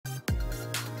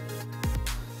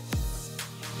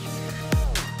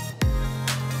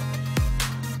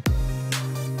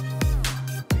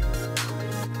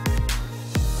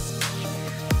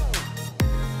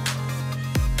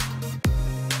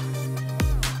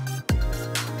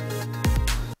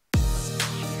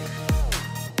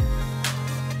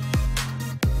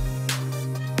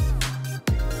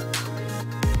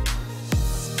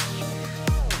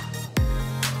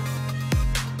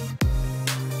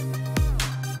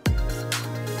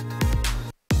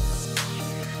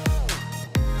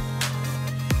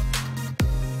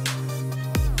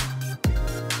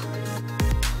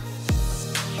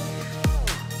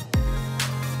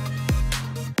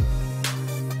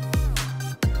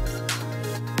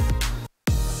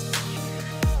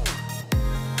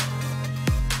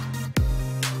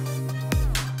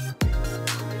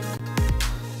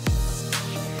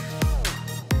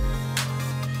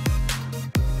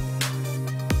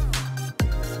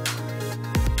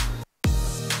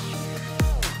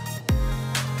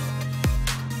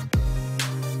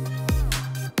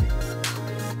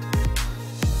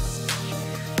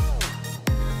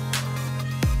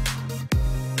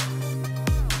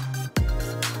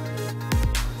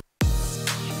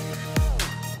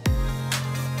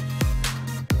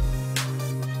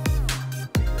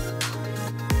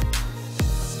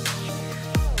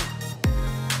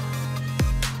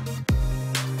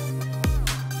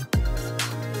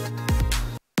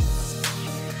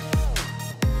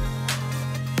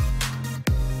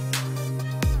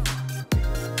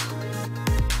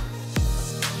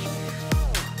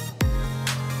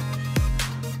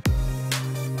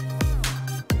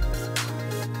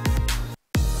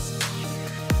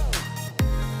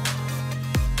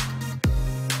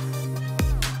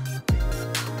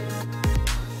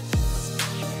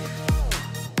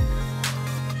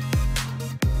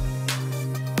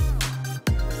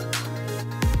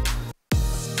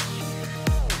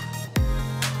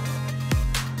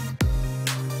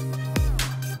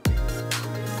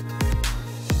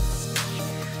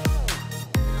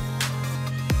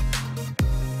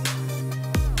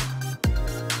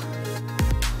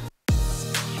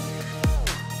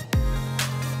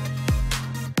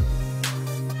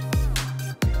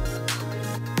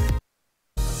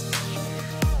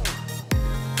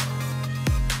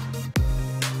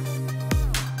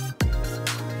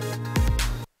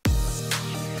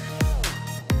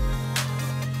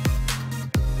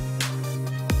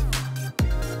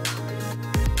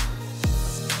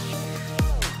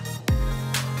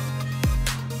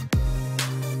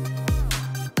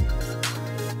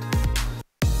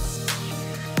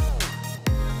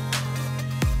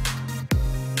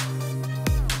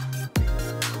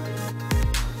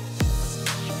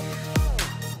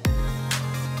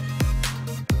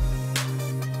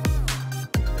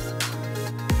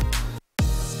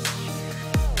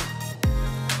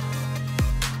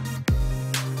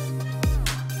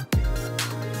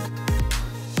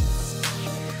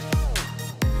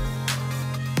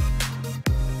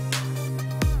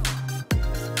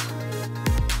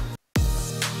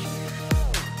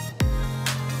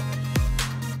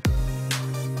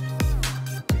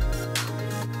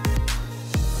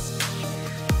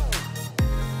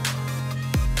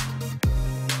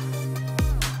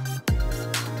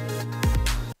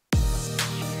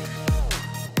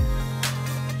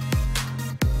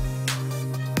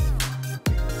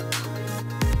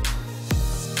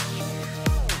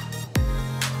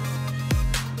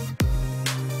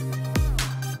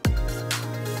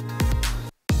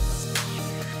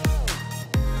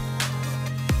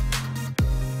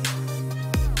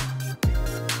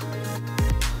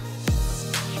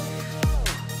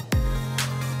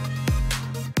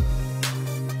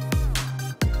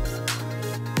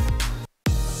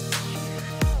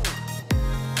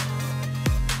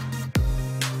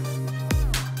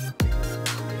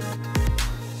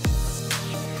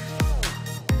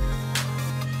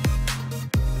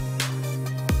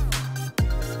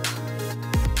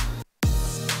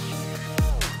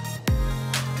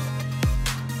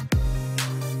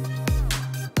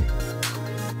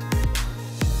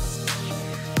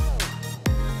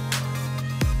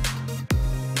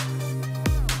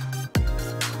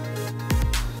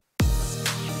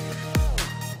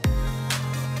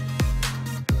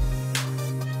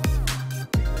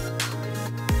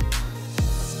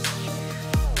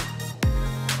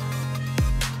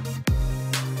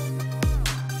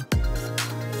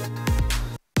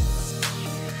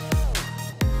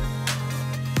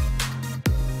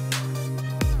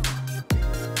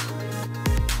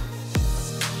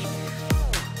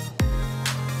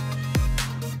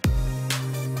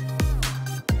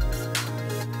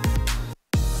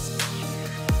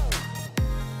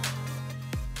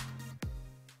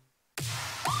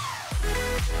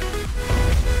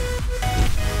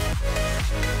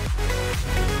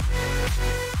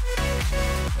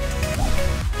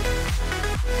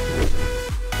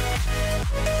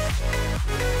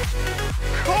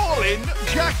in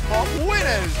jackpot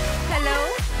winners. Hello.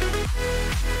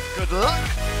 Good luck,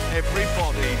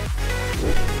 everybody.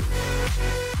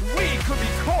 We could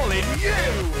be calling you.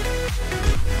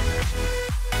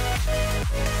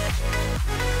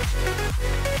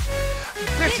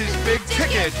 This is Big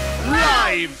Ticket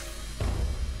Live.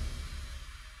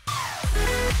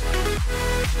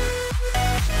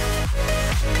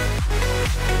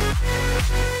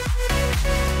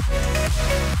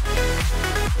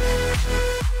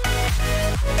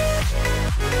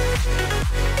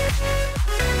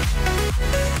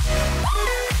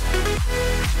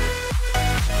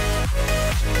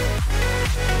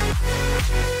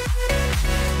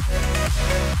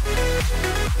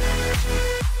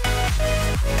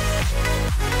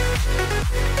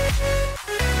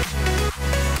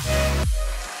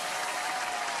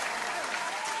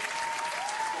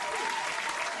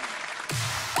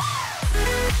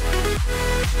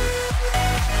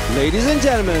 Ladies and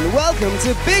gentlemen, welcome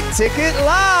to Big Ticket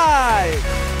Live!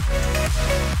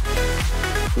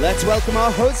 Let's welcome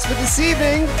our hosts for this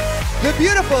evening, the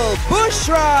beautiful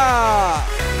Bushra!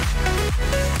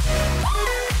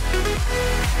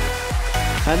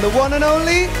 And the one and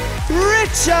only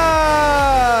Richard!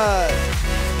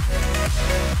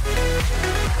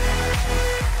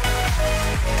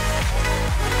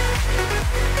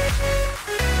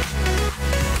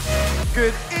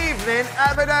 Good evening,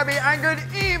 Abu Dhabi, and good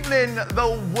evening,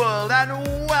 the world, and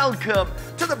welcome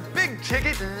to the Big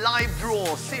Ticket Live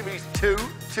Draw, Series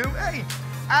 228.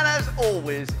 And as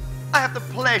always, I have the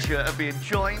pleasure of being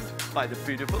joined by the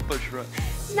beautiful Bushra.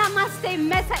 Namaste,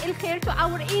 Mesa il Khair to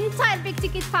our entire Big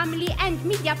Ticket family and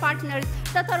media partners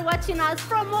that are watching us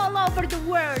from all over the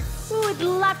world. We would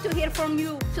love to hear from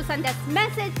you, to send us a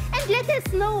message and let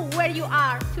us know where you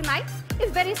are. Tonight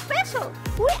is very special.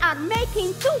 We are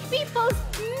making two people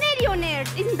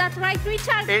millionaires. Isn't that right,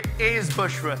 Richard? It is,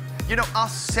 Bushra. You know, our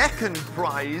second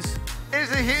prize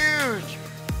is a huge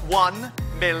 1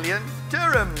 million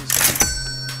dirhams.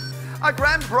 Our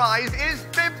grand prize is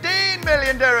 15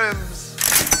 million dirhams.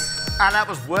 And that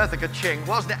was worth a ka-ching,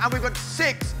 wasn't it? And we've got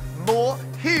 6 more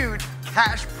huge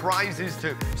cash prizes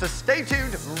too. So stay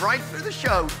tuned right through the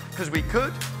show, because we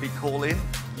could be calling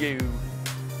you.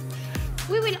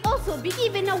 We will also be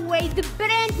giving away the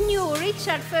brand new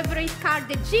Richard favorite car,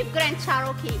 the Jeep Grand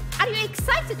Cherokee. Are you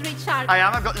excited, Richard? I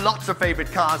am. I've got lots of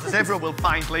favorite cars, as everyone will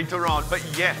find later on. But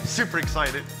yeah, super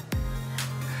excited.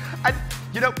 And,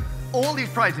 you know, all these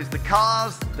prizes, the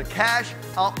cars, the cash,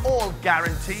 are all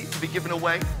guaranteed to be given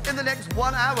away in the next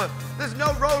 1 hour. There's no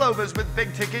rollovers with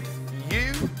Big Ticket.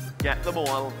 You get them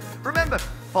all. Remember,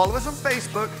 follow us on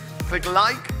Facebook, click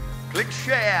like, click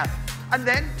share, and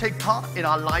then take part in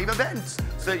our live events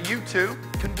so that you too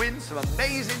can win some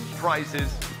amazing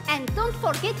prizes. And don't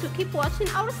forget to keep watching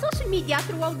our social media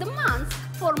throughout the month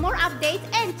for more updates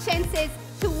and chances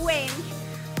to win.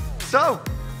 So,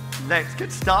 let's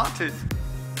get started.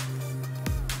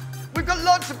 We've got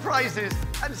lots of prizes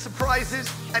and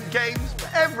surprises and games for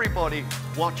everybody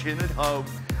watching at home.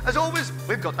 As always,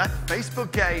 we've got that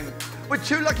Facebook game where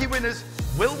 2 lucky winners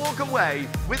will walk away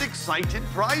with exciting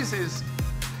prizes.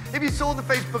 If you saw the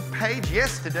Facebook page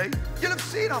yesterday, you'll have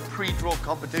seen our pre-draw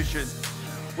competition.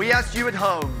 We asked you at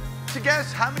home to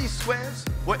guess how many squares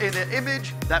were in the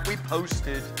image that we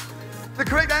posted. The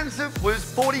correct answer was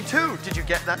 42. Did you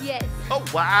get that? Yes. Oh,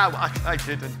 wow, I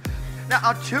didn't. Now,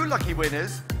 our 2 lucky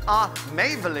winners are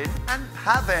Mavelyn and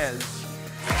Pavez.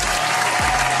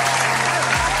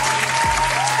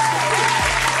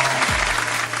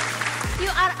 You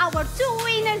are our 2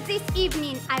 winners this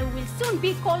evening. I will soon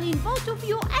be calling both of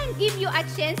you and give you a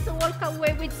chance to walk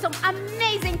away with some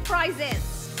amazing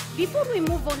prizes. Before we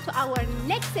move on to our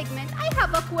next segment, I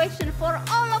have a question for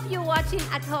all of you watching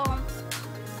at home.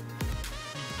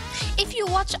 If you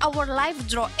watch our live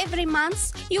draw every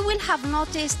month, you will have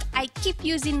noticed I keep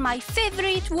using my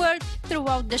favorite word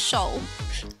throughout the show.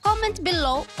 Comment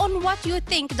below on what you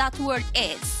think that word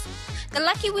is. The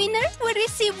lucky winner will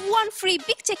receive 1 free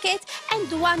Big Ticket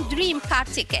and 1 dream car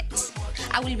ticket.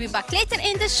 I will be back later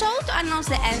in the show to announce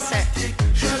the answer.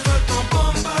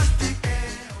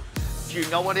 Do you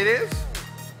know what it is?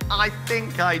 I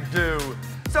think I do.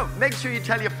 So make sure you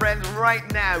tell your friends right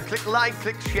now. Click like,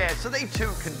 click share, so they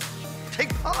too can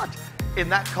take part in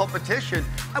that competition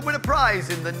and win a prize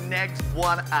in the next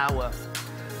 1 hour.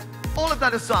 All of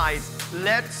that aside,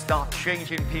 let's start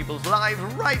changing people's lives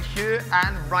right here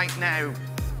and right now.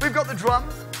 We've got the drum.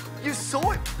 You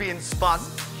saw it being spun,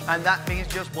 and that means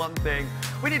just one thing.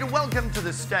 We need to welcome to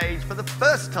the stage for the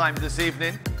first time this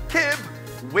evening, Kib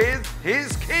with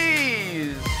his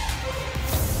keys.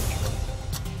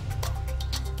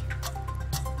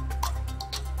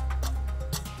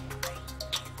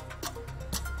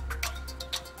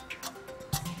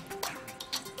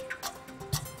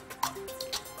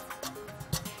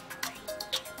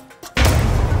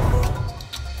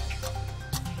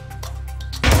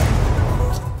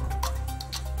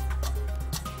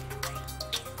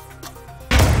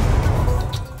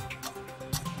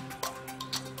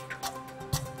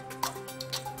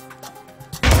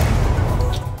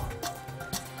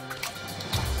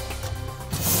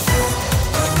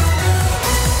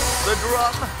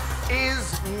 drum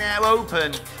is now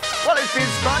open. Well, it's been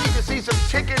fun. You can see some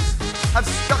tickets have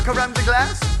stuck around the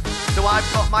glass. So I've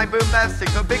got my boombastic.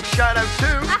 So a big shout out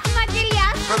to Ahmad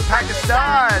Ilyas from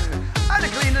Pakistan. And to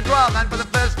clean the drum. And for the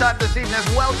first time this evening,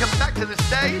 welcome back to the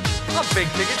stage of Big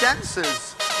Ticket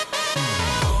Dancers.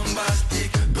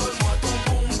 Bombastique, donne-moi ton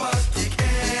bombastique,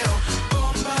 eh oh.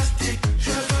 Bombastique,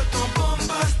 je veux ton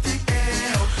bombastique,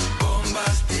 eh oh.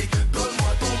 Bombastique,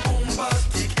 donne-moi ton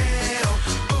bombastique, eh oh.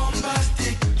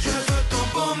 Bombastique, je veux ton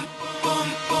bom, bom,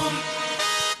 bom.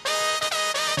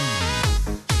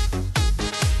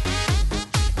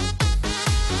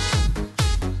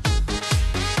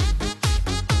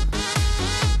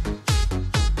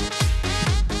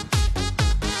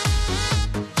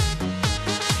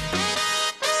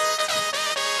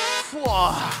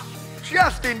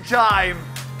 Just in time.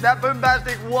 That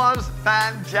boombastic was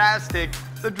fantastic.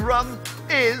 The drum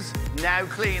is now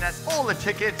clean and all the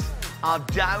tickets are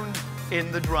down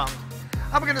in the drum.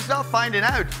 And we're going to start finding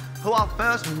out who our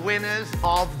first winners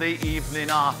of the evening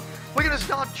are. We're going to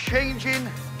start changing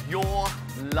your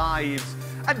lives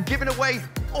and giving away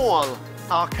all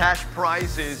our cash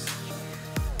prizes.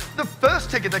 The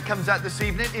first ticket that comes out this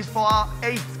evening is for our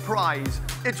 8th prize.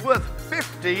 It's worth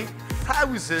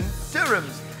 50,000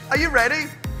 dirhams. Are you ready? Yes,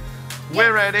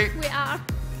 We're ready. We are.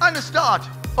 And to start,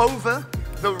 over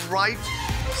the right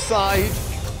side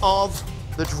of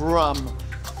the drum.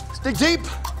 Dig deep.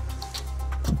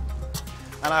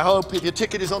 And I hope if your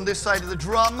ticket is on this side of the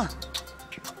drum,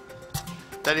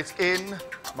 that it's in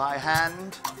my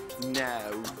hand now.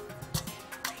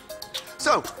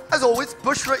 So, as always,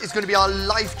 Bushra is going to be our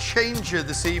life changer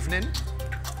this evening.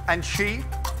 And she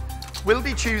will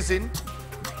be choosing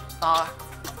our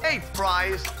 8th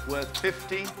prize worth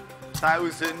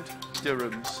 50,000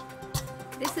 dirhams.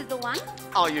 This is the one?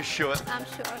 Are you sure? I'm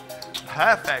sure.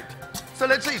 Perfect. So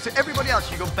let's see. So everybody else,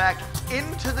 you go back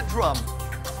into the drum.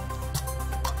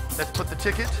 Let's put the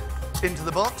ticket into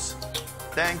the box.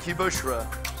 Thank you, Bushra.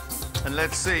 And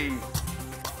let's see.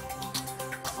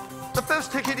 The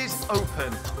first ticket is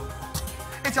open.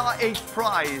 It's our 8th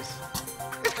prize.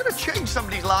 It's going to change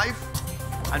somebody's life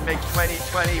and make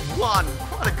 2021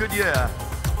 quite a good year.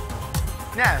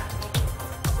 Now,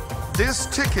 this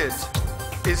ticket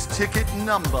is ticket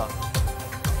number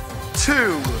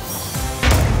 2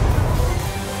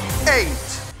 8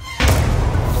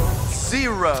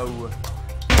 0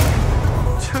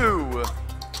 2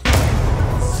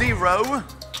 0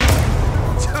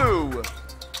 2.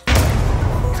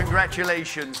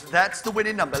 Congratulations, that's the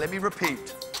winning number. Let me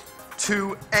repeat.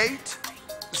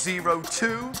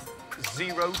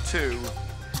 280202.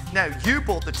 Now, you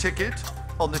bought the ticket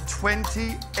on the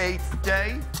 28th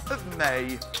day of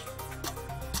May.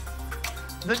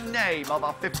 The name of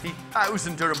our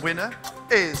 50,000 dirham winner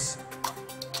is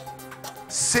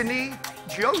Cindy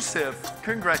Joseph.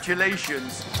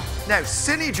 Congratulations. Now,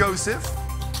 Cindy Joseph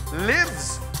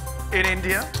lives in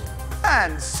India,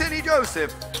 and Cindy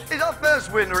Joseph is our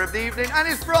first winner of the evening and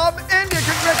is from India.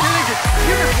 Congratulations.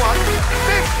 You just won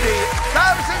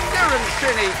 50,000 dirhams,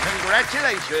 Cindy.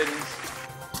 Congratulations.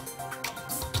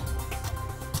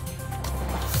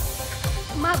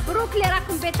 مبروك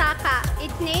لرقم بطاقة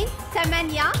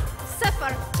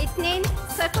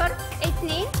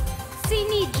 280202.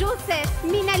 سيني جوزيف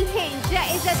من الهند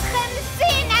جائزة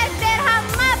 50,000 درهم.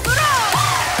 مبروك.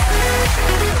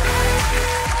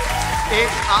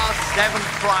 It's our 7th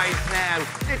prize now.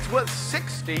 It's worth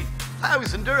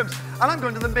 60,000 dirhams. And I'm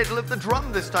going to the middle of the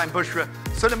drum this time, Bushra.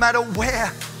 So no matter where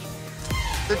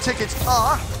the tickets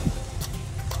are,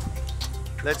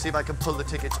 let's see if I can pull the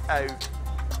tickets out.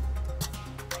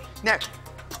 Now,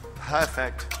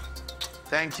 perfect.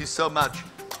 Thank you so much.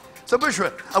 So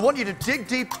Bushra, I want you to dig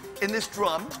deep in this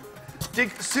drum.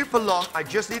 Dig super long. I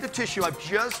just need a tissue. I've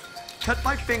just cut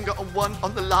my finger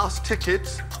on the last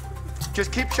tickets.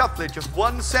 Just keep shuffling, just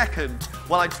 1 second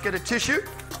while I just get a tissue.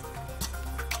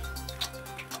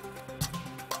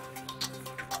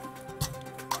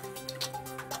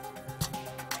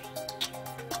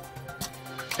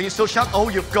 Are you still shuffling? Oh,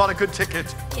 you've got a good ticket.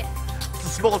 Yes. It's a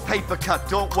small paper cut,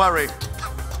 don't worry.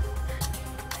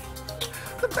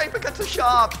 The paper cuts are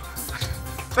sharp,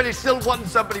 but it still won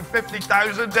somebody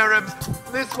 50,000 dirhams.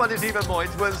 This one is even more,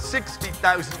 it's worth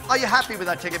 60,000. Are you happy with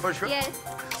that ticket, Bushra? Yes.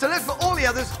 So let's put all the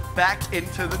others back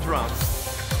into the drum.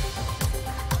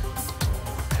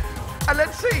 And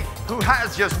let's see who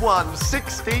has just won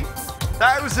 60,000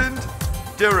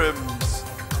 dirhams.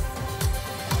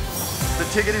 The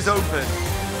ticket is open.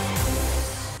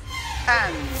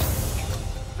 And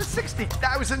the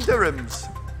 60,000 dirhams.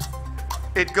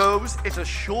 It goes, it's a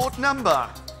short number.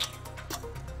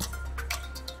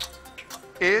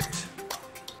 It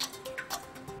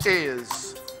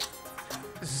is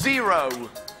 0,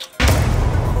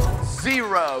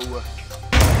 0,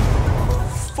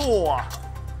 4,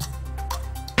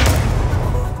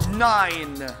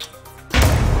 9,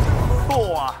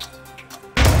 4,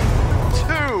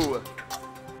 2.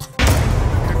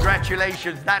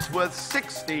 Congratulations, that's worth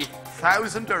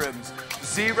 60,000 dirhams.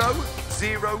 0,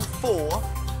 0, 4,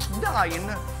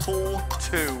 9, 4,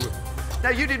 2. Now,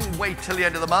 you didn't wait till the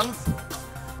end of the month.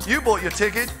 You bought your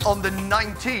ticket on the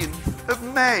 19th of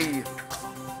May.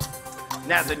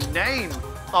 Now, the name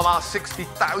of our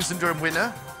 60,000 dirham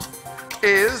winner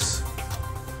is...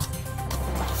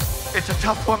 It's a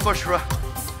tough one, Bushra.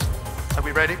 Are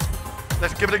we ready?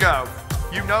 Let's give it a go.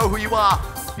 You know who you are.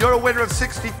 You're a winner of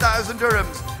 60,000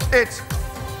 dirhams. It's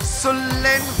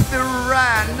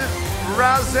Solenthiran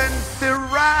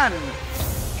Razenthiran.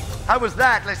 How was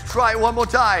that? Let's try it one more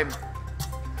time.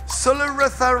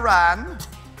 Solenthiran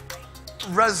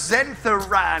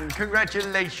Razenthiran.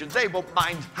 Congratulations. They won't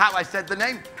mind how I said the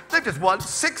name. They've just won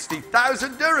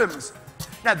 60,000 dirhams.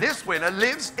 Now, this winner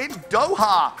lives in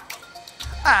Doha.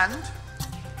 And,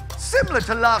 similar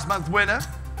to last month's winner,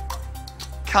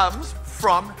 comes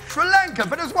from Sri Lanka,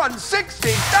 but has won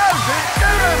 60,000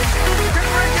 dirhams.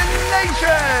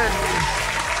 Congratulations!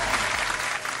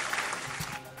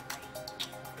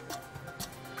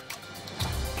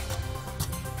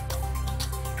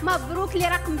 مبروك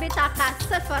لرقم بطاقة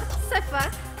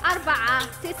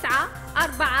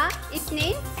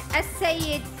 004942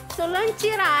 السيد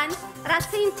سولنتيران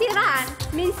راسينتيران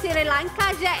من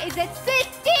سريلانكا جائزة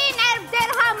 60,000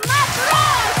 درهم. مبروك!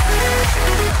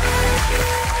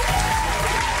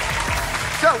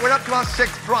 So we're up to our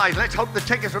 6th prize. Let's hope the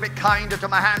tickets are a bit kinder to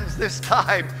my hands this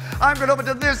time. I'm going over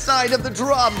to this side of the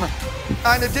drum.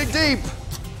 I'm going to dig deep.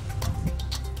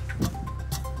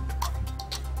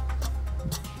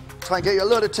 Try and get you a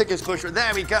load of tickets, Bushra.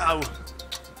 There we go.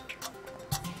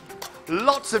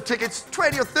 Lots of tickets,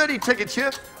 20 or 30 tickets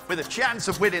here, with a chance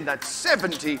of winning that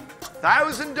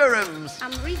 70,000 dirhams.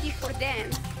 I'm ready for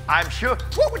them. I'm sure.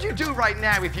 What would you do right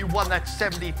now if you won that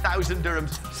 70,000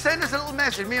 dirhams? Send us a little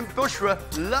message. Me and Bushra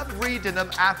love reading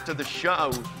them after the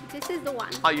show. This is the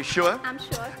one. Are you sure? I'm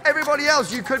sure. Everybody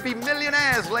else, you could be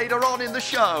millionaires later on in the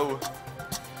show.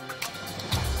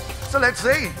 So let's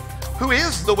see. Who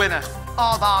is the winner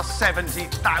of our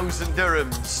 70,000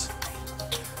 dirhams?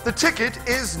 The ticket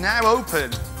is now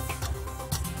open.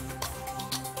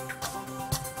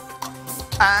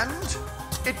 And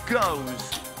it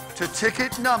goes to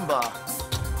ticket number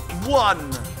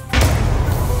 1,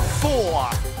 4,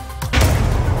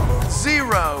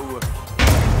 0,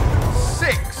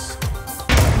 6,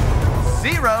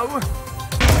 0,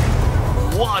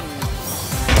 1.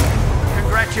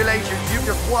 Congratulations, you've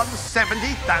just won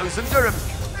 70,000 dirhams.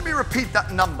 Let me repeat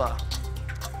that number.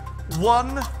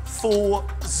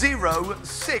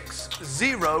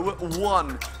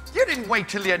 140601. You didn't wait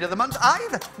till the end of the month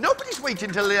either. Nobody's waiting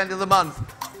till the end of the month.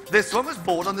 This one was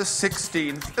bought on the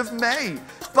 16th of May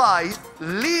by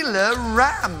Leela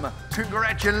Ram.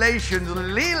 Congratulations,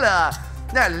 Leela.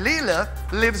 Now, Leela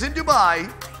lives in Dubai.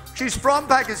 She's from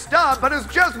Pakistan, but has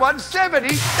just won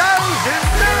 70,000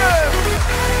 dirhams.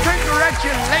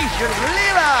 Congratulations,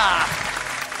 Leela.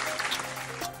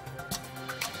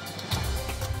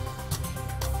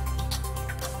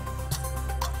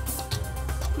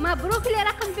 مبروك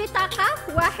لرقم بطاقة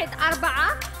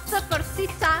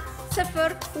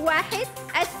 140601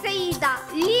 السيدة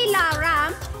ليلا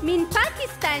رام من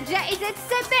باكستان جائزة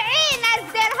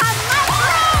 70,000 درهم.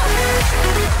 مبروك!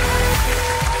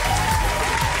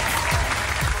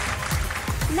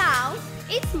 Now,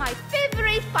 it's my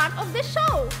favorite part of the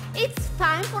show. It's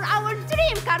time for our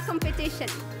dream car competition.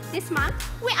 This month,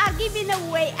 we are giving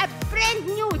away a brand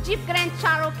new Jeep Grand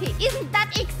Cherokee. Isn't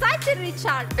that exciting,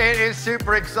 Richard? It is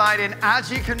super exciting.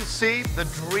 As you can see, the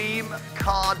dream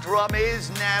car drum is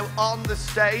now on the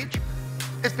stage.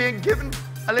 It's being given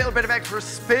a little bit of extra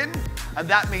spin, and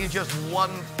that means just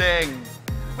one thing.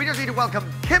 We just need to welcome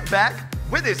Kip back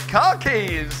with his car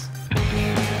keys.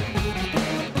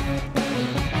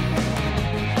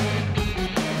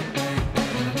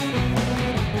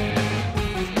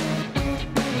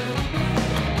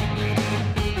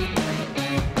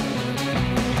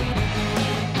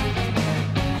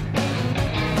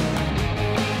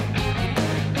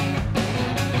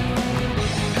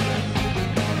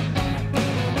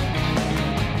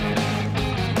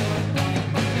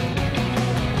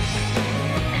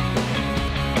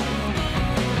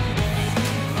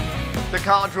 The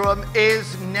car drum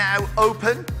is now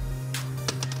open.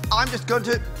 I'm just going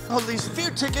to hold these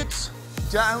few tickets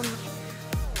down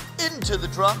into the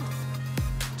drum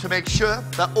to make sure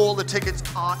that all the tickets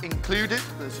are included.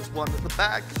 There's just one at the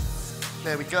back.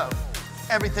 There we go.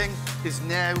 Everything is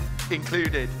now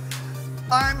included.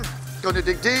 I'm going to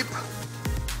dig deep.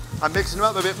 I'm mixing them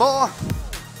up a bit more.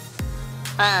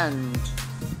 And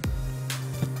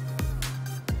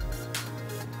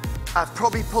I've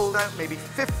probably pulled out maybe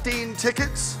 15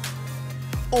 tickets,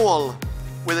 all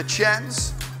with a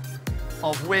chance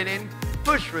of winning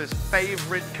Bushra's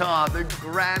favorite car, the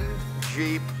Grand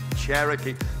Jeep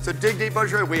Cherokee. So dig deep,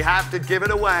 Bushra, we have to give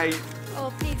it away.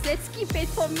 Oh, please, let's keep it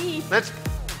for me. Let's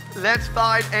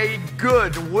find a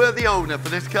good, worthy owner for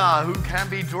this car who can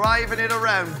be driving it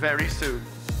around very soon.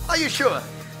 Are you sure?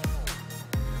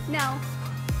 No.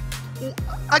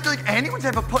 I don't think anyone's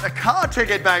ever put a car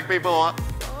ticket back before.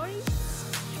 Sorry.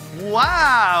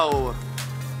 Wow.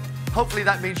 Hopefully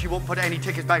that means you won't put any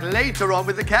tickets back later on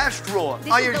with the cash draw.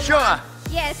 This Are is you the sure? one.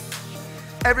 Yes.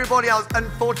 Everybody else,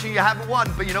 unfortunately, you haven't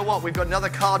won. But you know what? We've got another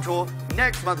car draw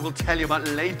next month. We'll tell you about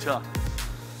later.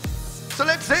 So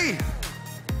let's see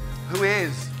who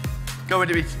is going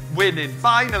to be winning,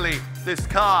 finally, this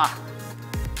car.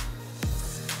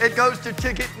 It goes to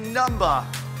ticket number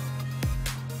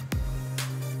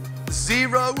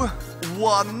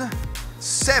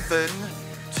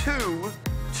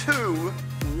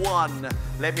 017221.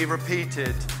 Let me repeat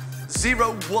it.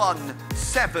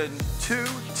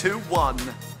 017221.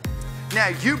 Now,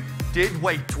 you did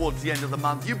wait towards the end of the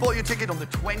month. You bought your ticket on the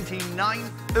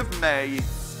 29th of May.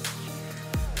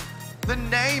 The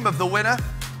name of the winner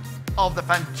of the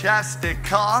fantastic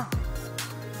car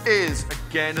is,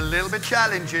 again, a little bit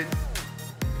challenging.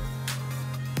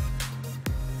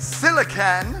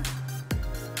 Silicon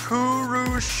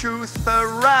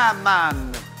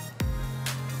Purushutharaman.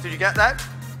 Did you get that?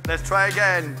 Let's try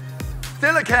again.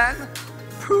 Silicon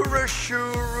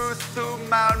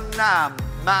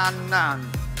Purushutharaman.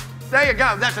 There you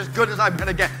go. That's as good as I'm going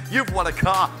to get. You've won a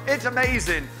car. It's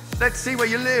amazing. Let's see where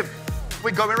you live.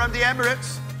 We're going around the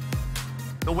Emirates.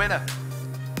 The winner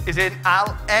is in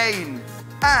Al Ain.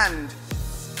 And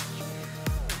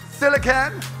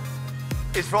Silicon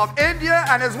is from India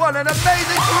and has won an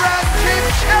amazing Grand Jeep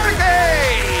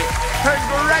Cherokee!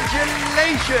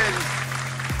 Congratulations!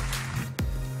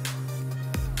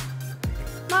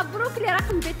 مبروك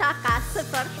لرقم بطاقة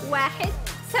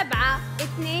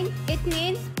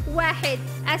 017221.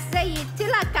 السيد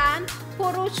تيلاكان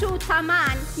بوروشو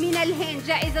تامان من الهند،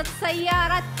 جائزة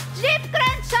سيارة جيب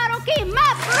جراند شاروكي.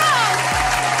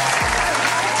 مبروك!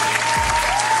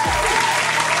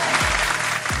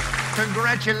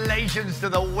 Congratulations to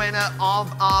the winner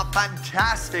of our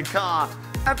fantastic car.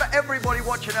 And for everybody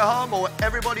watching at home or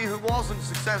everybody who wasn't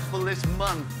successful this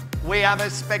month, we have a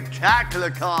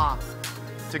spectacular car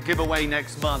to give away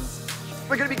next month.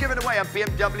 We're going to be giving away a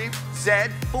BMW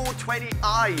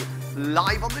Z420i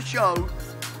live on the show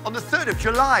on the 3rd of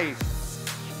July.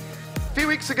 A few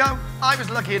weeks ago, I was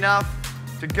lucky enough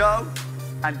to go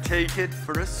and take it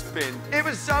for a spin. It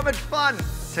was so much fun.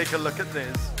 Take a look at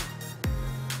this.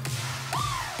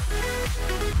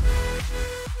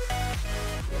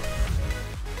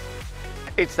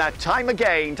 It's that time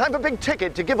again. Time for Big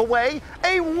Ticket to give away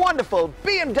a wonderful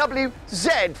BMW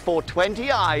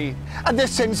Z420i. And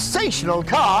this sensational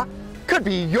car could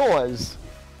be yours.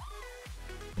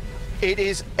 It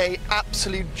is an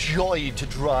absolute joy to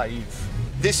drive.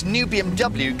 This new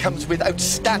BMW comes with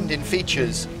outstanding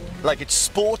features, like its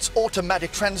sports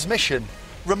automatic transmission,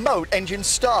 remote engine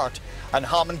start, and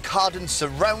Harman Kardon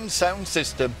surround sound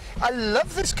system. I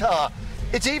love this car.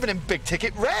 It's even in Big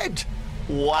Ticket red.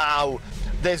 Wow.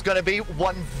 There's going to be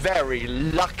one very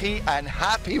lucky and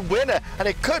happy winner, and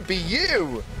it could be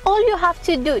you. All you have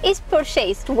to do is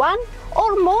purchase one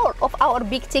or more of our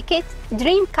Big Ticket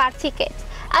Dream Car tickets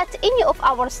at any of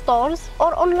our stores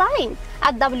or online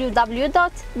at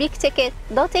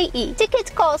www.bigticket.ae.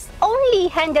 Ticket costs only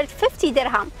 150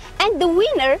 dirham, and the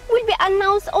winner will be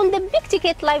announced on the Big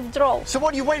Ticket live draw. So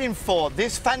what are you waiting for?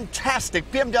 This fantastic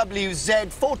BMW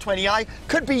Z420i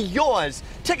could be yours.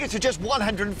 Tickets are just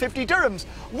 150 dirhams.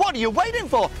 What are you waiting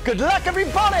for? Good luck,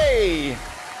 everybody!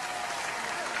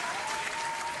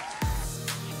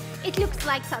 It looks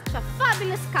like such a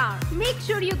fabulous car. Make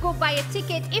sure you go buy a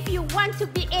ticket if you want to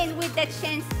be in with the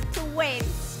chance to win.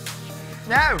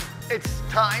 Now, it's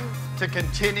time to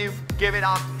continue giving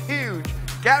our huge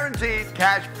guaranteed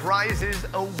cash prizes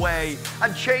away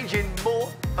and changing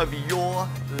more of your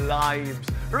lives.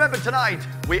 Remember, tonight,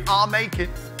 we are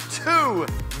making 2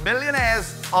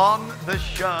 millionaires on the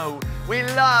show. We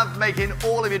love making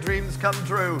all of your dreams come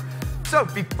true. So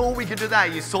before we can do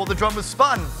that, you saw the drum was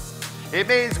spun. It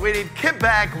means we need Kib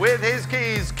back with his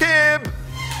keys. Kib!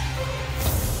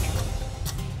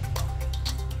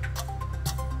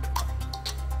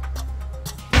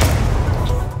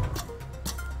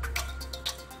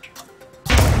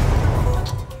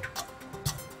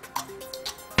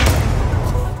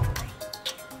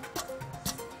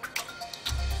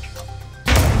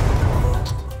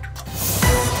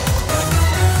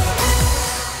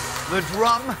 The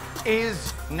drum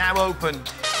is now open.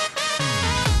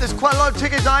 There's quite a lot of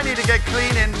tickets I need to get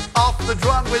cleaning off the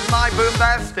drum with my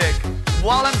boombastic.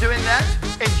 While I'm doing that,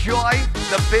 enjoy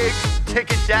the big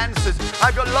ticket dances.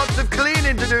 I've got lots of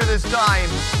cleaning to do this time.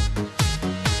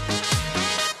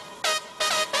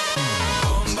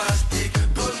 Bombastique,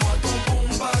 donne-moi ton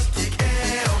bombastique,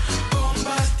 eh oh.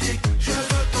 Bombastique, je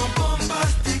veux ton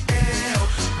bombastique, eh oh.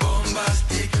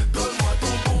 Bombastique, donne-moi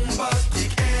ton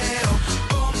bombastique, eh oh.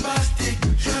 Bombastique,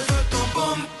 je veux ton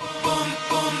bom, bom,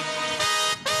 bom.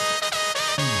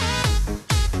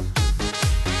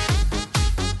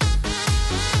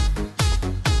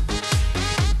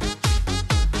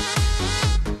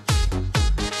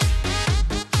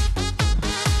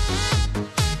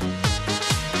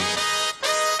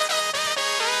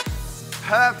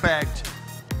 Perfect.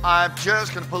 I'm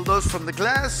just going to pull those from the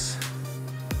glass.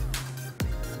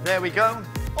 There we go.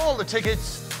 All the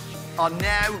tickets are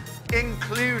now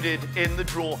included in the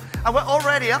draw. And we're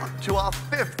already up to our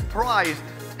 5th prize.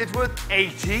 It's worth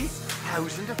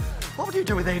 80,000. What would you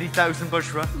do with 80,000,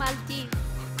 Bushra? Maldives.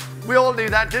 We all knew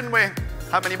that, didn't we?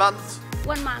 How many months?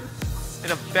 1 month.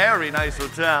 In a very nice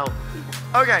hotel.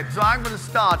 Okay, so I'm going to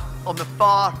start on the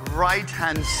far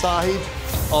right-hand side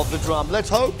of the drum. Let's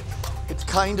hope it's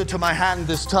kinder to my hand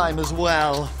this time as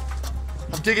well.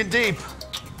 I'm digging deep.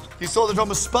 You saw the drum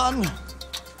was spun.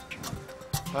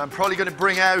 I'm probably going to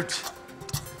bring out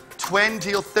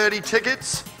 20 or 30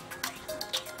 tickets.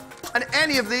 And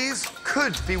any of these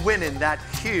could be winning that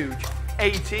huge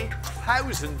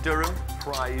 80,000 dirham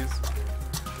prize.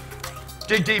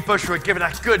 Dig deep, Bushra. Give it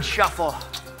a good shuffle.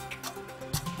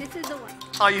 This is the one.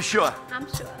 Are you sure? I'm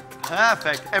sure.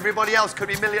 Perfect. Everybody else could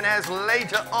be millionaires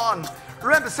later on.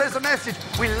 Remember, says the message,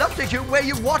 we love to hear where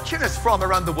you're watching us from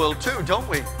around the world too, don't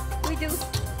we? We do.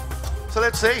 So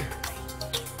let's see.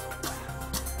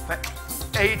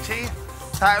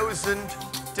 80,000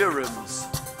 dirhams.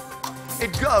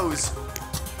 It goes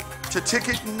to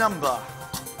ticket number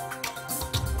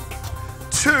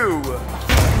 2,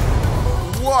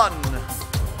 1,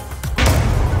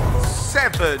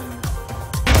 7,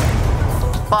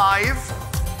 5,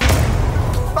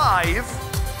 5,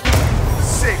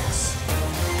 6.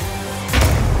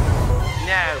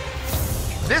 Now,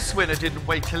 this winner didn't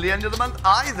wait till the end of the month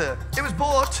either. It was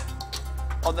bought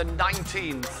on the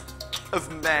 19th of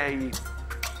May.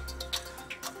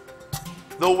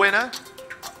 The winner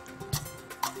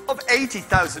of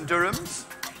 80,000 dirhams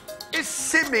is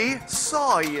Simi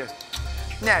Soy.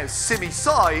 Now, Simi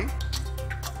Soy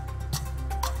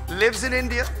lives in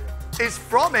India, is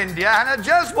from India, and had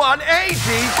just won 80,000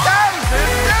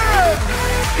 dirhams!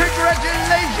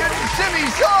 Congratulations, Simi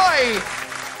Soy!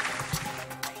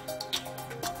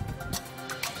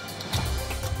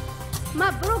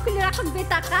 مبروك لرقم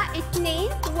بطاقة 2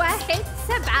 1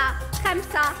 7 5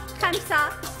 5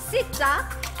 6.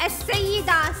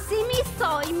 السيدة سيمي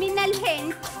سوي من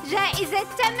الهند، جائزة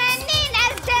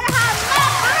 80,000 درهم.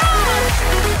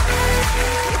 مبروك!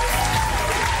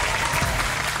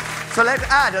 So let's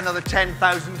add another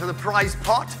 10,000 to the prize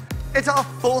pot. It's our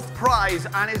 4th prize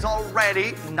and is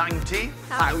already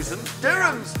 90,000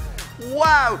 dirhams.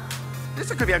 Wow! This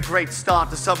could be a great start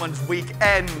to someone's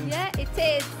weekend. Yeah, it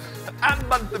is. And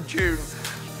month of June.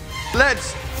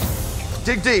 Let's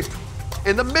dig deep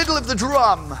in the middle of the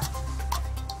drum.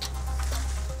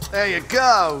 There you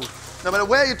go. No matter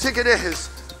where your ticket is,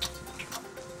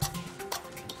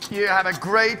 you have a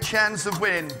great chance of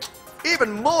winning.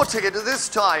 Even more tickets at this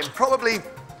time. Probably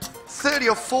 30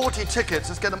 or 40 tickets.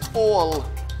 Let's get them all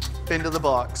into the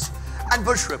box. And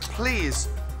Bushra, please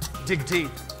dig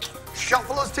deep.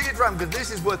 Shuffle those ticket around because this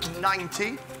is worth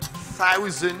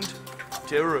 90,000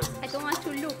 dirhams. I don't want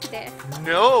to look there.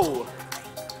 No.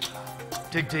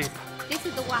 Dig deep. This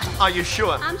is the one. Are you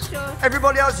sure? I'm sure.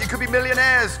 Everybody else, you could be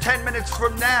millionaires 10 minutes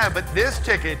from now, but this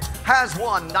ticket has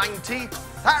won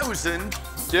 90,000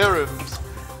 dirhams.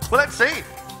 Well, let's see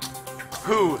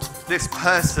who this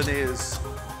person is.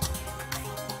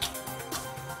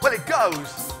 Well, it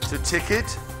goes to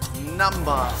ticket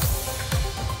number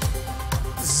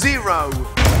 0,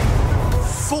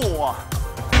 4,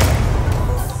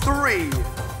 3,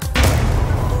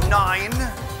 9,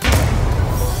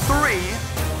 3,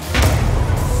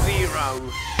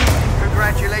 0.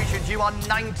 Congratulations, you are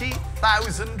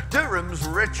 90,000 dirhams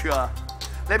richer.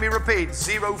 Let me repeat,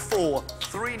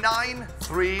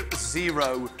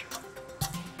 043930.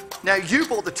 Now, you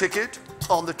bought the ticket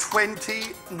on the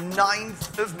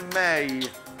 29th of May.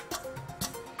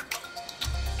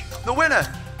 The winner,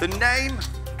 the name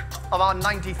of our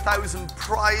 90,000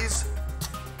 prize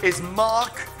is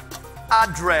Mark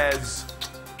Adres.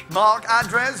 Mark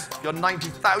Adres, you're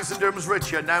 90,000 dirhams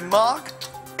richer. Now, Mark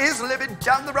is living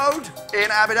down the road in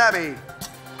Abu Dhabi.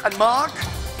 And Mark,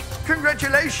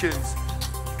 congratulations.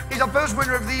 He's our first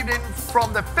winner of the evening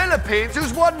from the Philippines,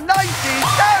 who's won 90,000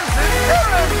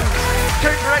 dirhams.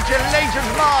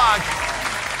 Congratulations, Mark.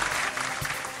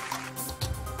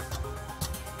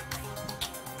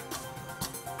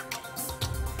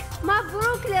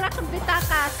 مبروك لرقم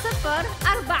بطاقة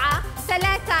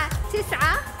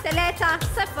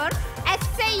 043930.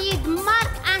 السيد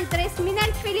مارك أندريس من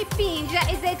الفلبين،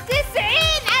 جائزة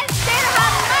 90,000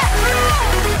 درهم. مبروك!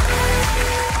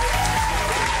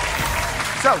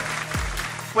 So,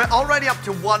 we're already up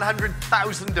to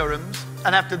 100,000 dirhams,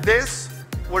 and after this,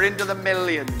 we're into the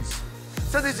millions.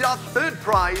 So this is our third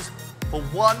prize for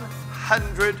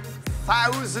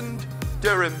 100,000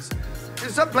 dirhams. In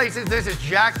some places, this is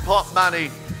jackpot money.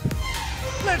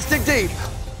 Let's dig deep.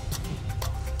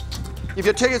 If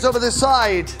your ticket's over this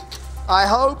side, I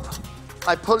hope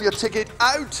I pull your ticket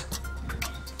out,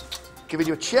 giving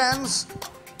you a chance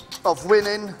of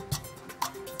winning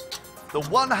the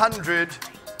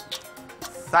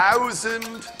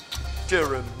 100,000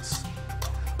 dirhams.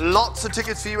 Lots of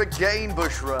tickets for you again,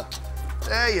 Bushra.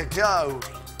 There you go.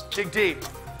 Dig deep.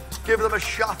 Give them a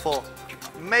shuffle.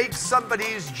 Make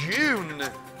somebody's June.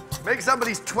 Make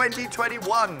somebody's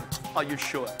 2021. Are you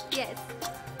sure? Yes.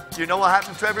 You know what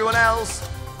happens to everyone else?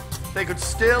 They could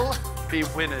still be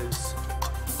winners.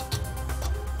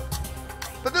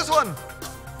 But this one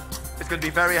is going to be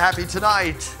very happy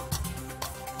tonight.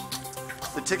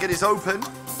 The ticket is open,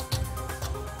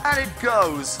 and it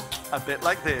goes a bit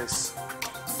like this.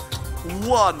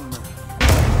 1,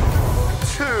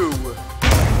 2,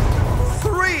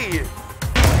 3,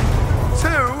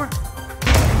 2,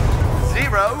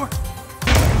 0,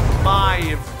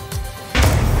 5.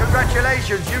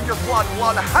 Congratulations, you just won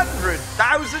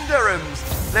 100,000 dirhams.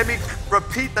 Let me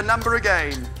repeat the number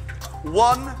again.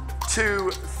 1,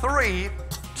 2, 3,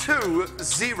 2,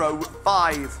 0,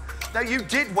 5. Now, you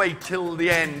did wait till the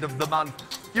end of the month.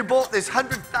 You bought this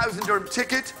 100,000 dirham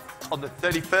ticket on the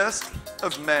 31st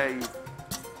of May.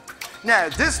 Now,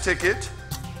 this ticket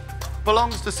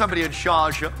belongs to somebody in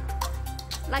Sharjah.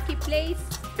 Lucky place.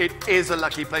 It is a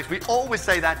lucky place. We always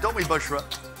say that, don't we, Bushra?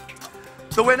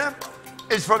 The winner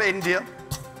is from India.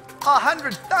 Our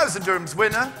 100,000 dirhams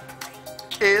winner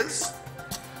is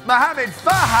Mohammed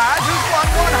Fahad, who's won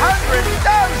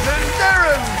 100,000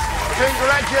 dirhams.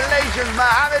 Congratulations,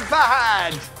 Mohammed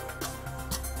Fahad.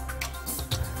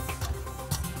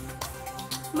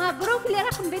 مبروك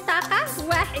لرقم بطاقة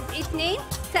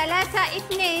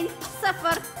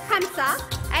 123205.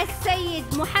 السيد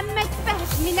محمد فهد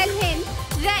من الهند،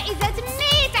 جائزة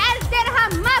 100,000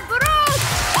 درهم. مبروك!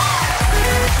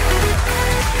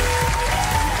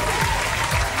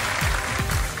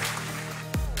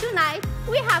 Tonight,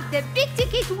 we have the big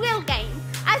ticket wheel game.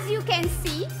 As you can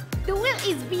see, the wheel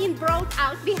is being brought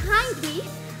out behind me.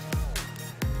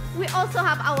 We also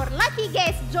have our lucky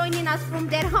guests joining us from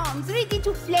their homes, ready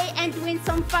to play and win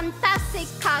some fantastic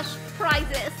cash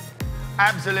prizes.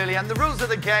 Absolutely, and the rules of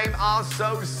the game are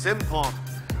so simple.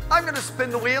 I'm going to spin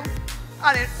the wheel,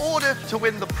 and in order to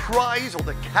win the prize or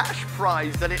the cash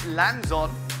prize that it lands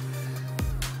on,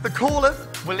 the caller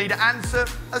will need to answer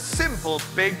a simple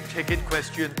big ticket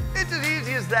question. It's as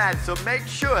easy as that, so make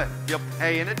sure you're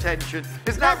paying attention.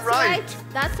 Isn't that right?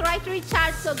 That's right,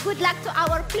 Richard. So good luck to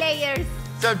our players.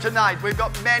 So tonight, we've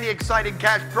got many exciting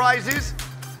cash prizes.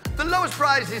 The lowest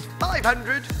prize is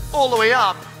 500, all the way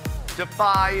up to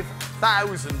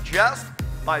 5,000, just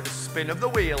by the spin of the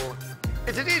wheel.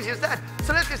 It's as easy as that.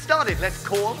 So let's get started. Let's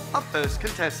call our first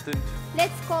contestant.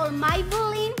 Let's call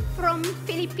Maybelline from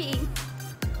Philippines.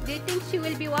 Do you think she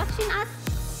will be watching us?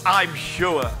 I'm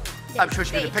sure. I'm sure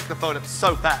she's going to Let's pick the phone up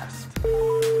so fast.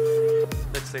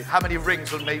 Let's see. How many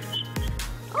rings will make?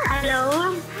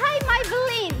 Hello. Hi,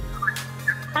 Maybelline.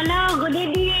 Hello, good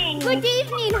evening. Good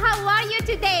evening. How are you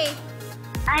today?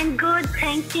 I'm good,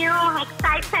 thank you.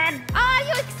 Excited. Are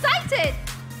you excited?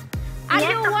 Are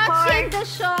Yes, you of watching course. the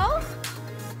show?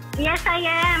 Yes, I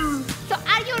am. So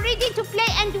are you ready to play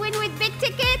and win with big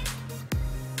ticket?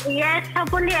 Yes,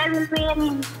 hopefully I will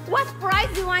win. What prize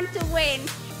do you want to win?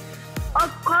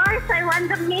 Of course, I want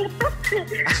the meal.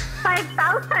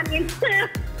 5,000 into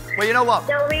Well, you know what?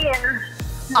 the wheel.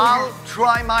 I'll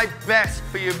try my best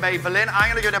for you, Maybelline. I'm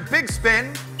going to give it a big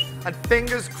spin, and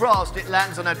fingers crossed it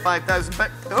lands on that 5,000.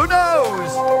 But who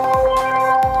knows?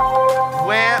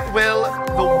 Where will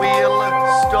the wheel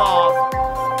stop?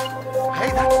 Hey,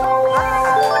 that's not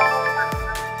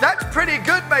bad. That's pretty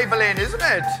good, Maybelline, isn't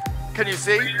it? Can you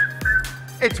see?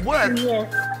 It's worth.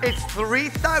 Yes. It's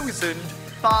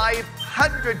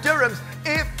 3,500 dirhams.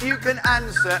 if you can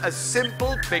answer a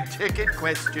simple big ticket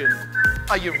question.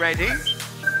 Are you ready?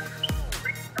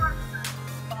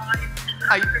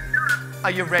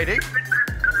 Are you ready?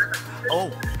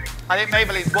 Oh, I think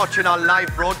Maybelline's watching our live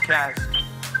broadcast.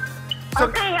 So,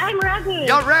 Okay, I'm ready.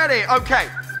 you're ready? Okay.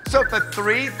 So for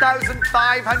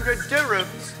 3,500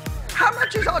 dirhams, how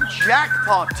much is our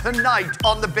jackpot tonight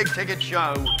on the Big Ticket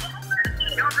Show?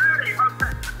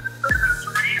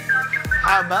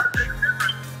 How much?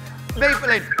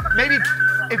 Maybelline, maybe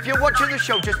if you're watching the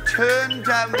show, just turn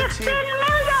down the 15 TV.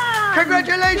 million!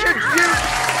 Congratulations, you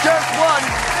just won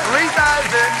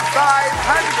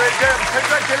 3,500 dirhams.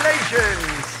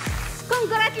 Congratulations.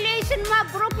 Congratulations,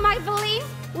 Mabruk, Maybelline.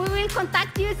 We will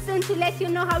contact you soon to let you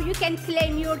know how you can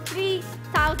claim your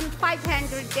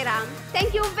 3,500 dirham.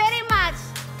 Thank you very much.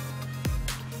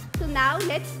 So now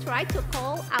let's try to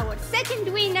call our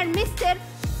second winner, Mr.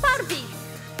 Parvis.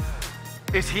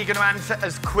 Is he going to answer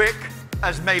as quick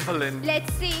as Maybelline?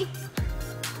 Let's see.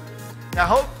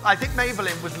 I think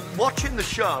Maybelline was watching the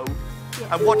show Yes.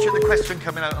 and watching the question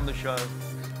coming out on the show.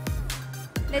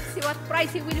 Let's see what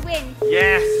prize he will win.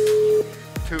 Yes.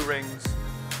 2 rings.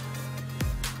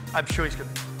 I'm sure he's going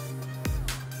to.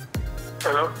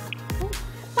 Hello?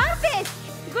 Parvis,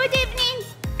 good evening.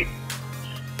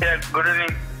 Yeah, good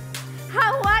evening.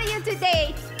 How are you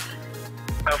today?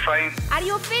 I'm fine. Are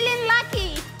you feeling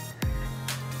lucky?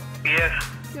 Yes,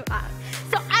 You are.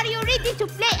 So are you ready to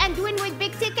play and win with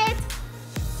big tickets?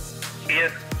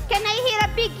 yes, Can I hear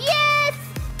a big yes?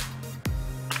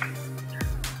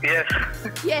 yes.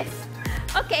 Yes.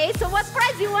 Okay, so what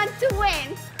prize you want to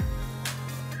win?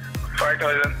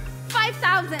 5,000.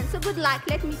 5,000. So good luck.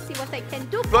 Let me see what I can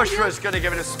do for you. Bushra's going to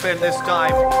give it a spin this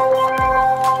time.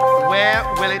 Where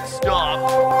will it stop?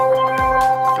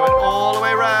 Going all the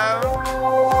way around.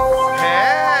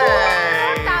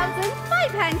 Hey!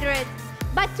 4,500.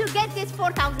 But to get this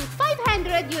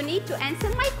 4,500, you need to answer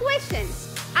my questions.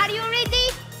 Are you ready?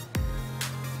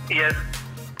 Yes,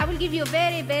 I will give you a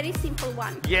very, very simple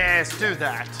one. Yes, do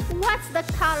that. What's the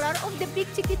color of the big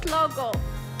ticket logo?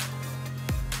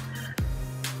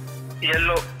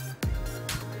 yellow.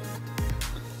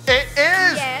 It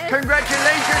is! Yes.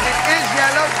 Congratulations, it is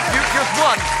yellow. You just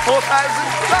won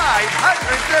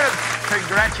 4,500 dirhams.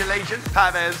 Congratulations,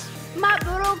 Pavez.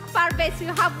 Mabruk, Parvez,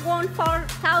 you have won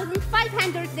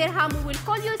 4,500 dirham. We will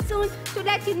call you soon to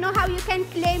let you know how you can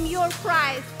claim your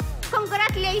prize.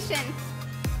 Congratulations.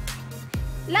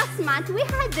 Last month, we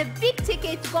had the big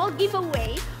ticket gold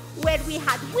giveaway where we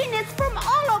had winners from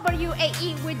all over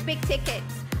UAE with big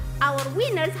tickets. Our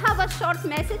winners have a short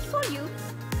message for you.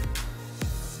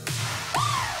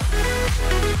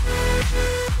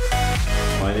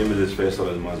 My name is Faisal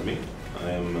Al-Mazmi.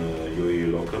 I am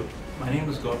UAE local. My name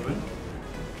is Godwin,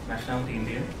 nationality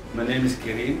Indian. My name is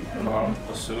Kareem from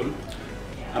Usul.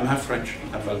 I'm half French,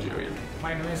 half Algerian.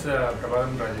 My name is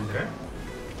Prabhavan Rajendra,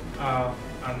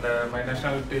 and my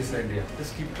nationality is India.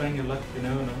 Just keep trying your luck, you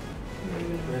never know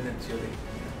when it's your day.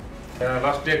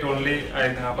 Last date only I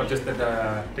purchased the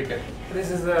ticket. This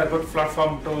is a good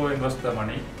platform to invest the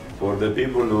money. For the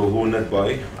people who not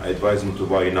buy, I advise them to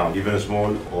buy now, even a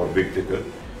small or big ticket.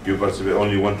 You participate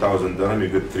only 1,000 dirham, you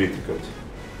get 3 tickets,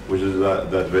 which is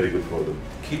that very good for them.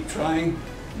 Keep trying,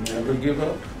 never give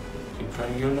up. Keep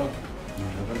trying your luck. You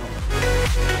never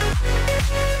know.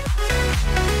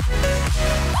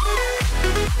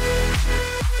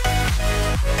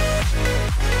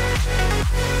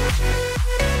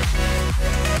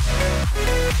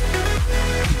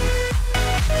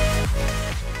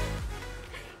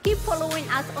 Keep following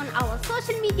us on our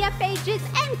social media pages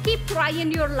and keep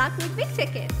trying your luck with big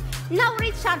tickets. Now,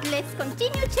 Richard, let's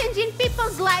continue changing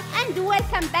people's lives and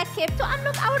welcome back Cape to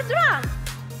unlock our drum.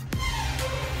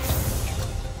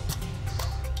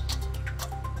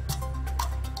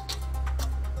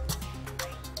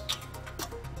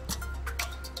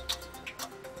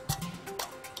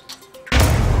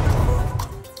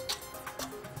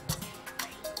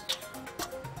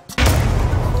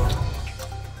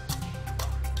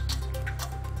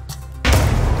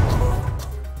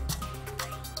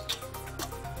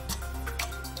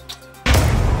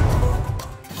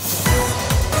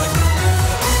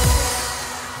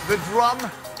 The drum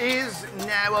is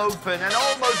now open and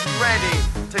almost ready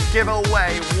to give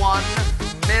away 1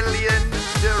 million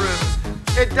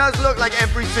dirhams. It does look like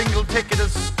every single ticket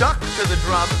is stuck to the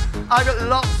drum. I've got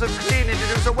lots of cleaning to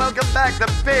do, so welcome back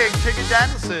the big ticket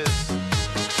dancers.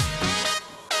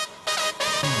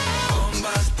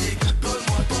 Bombastique,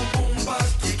 donne-moi ton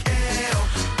bombastique, eh oh.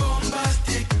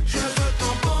 Bombastique, je veux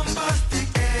ton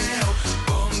bombastique, eh oh.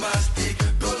 Bombastique,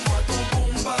 donne-moi ton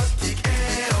bombastique, eh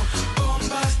oh.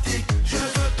 Bombastique, je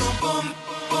veux ton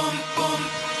bombastique.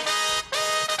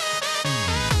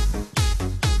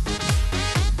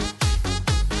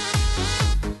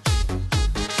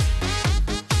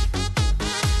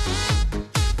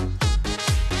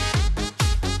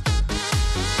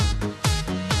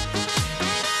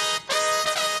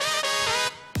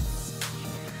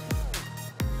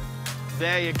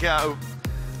 There you go.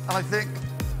 And I think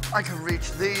I can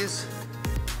reach these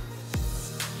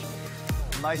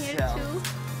myself. Here too.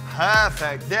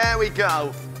 Perfect. There we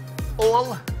go.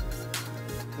 All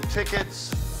the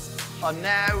tickets are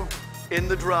now in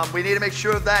the drum. We need to make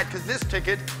sure of that because this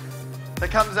ticket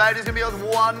that comes out is going to be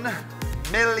worth 1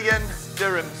 million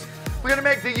dirhams. We're going to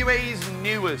make the UAE's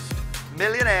newest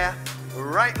millionaire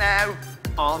right now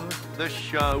on the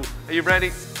show. Are you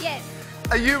ready? Yes.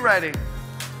 Are you ready?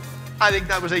 I think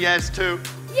that was a yes too.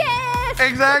 Yes!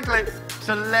 Exactly.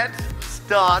 So let's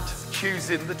start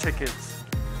choosing the tickets.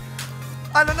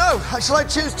 I don't know. Shall I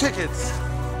choose tickets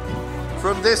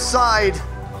from this side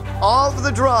of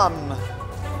the drum?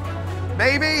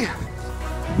 Maybe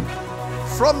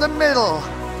from the middle.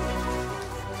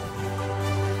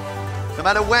 No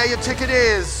matter where your ticket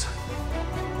is,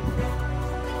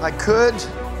 I could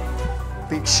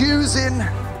be choosing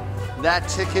that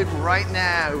ticket right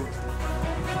now.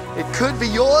 It could be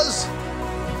yours.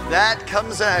 That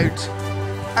comes out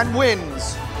and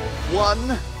wins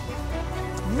 1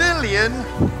 million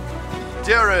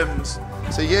dirhams.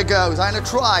 So here goes. I'm gonna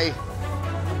try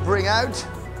and bring out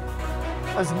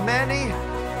as many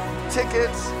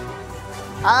tickets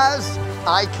as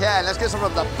I can. Let's get some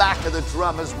from the back of the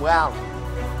drum as well.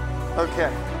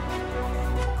 Okay.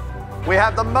 We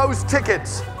have the most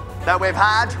tickets that we've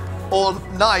had all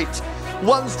night.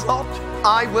 One's dropped.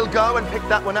 I will go and pick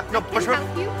that one up. No, push her.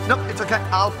 help you? No, it's okay.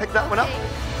 I'll pick that one up. Okay.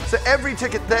 So every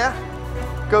ticket there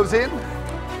goes in,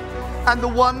 and the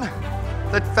one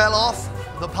that fell off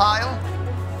the pile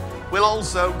will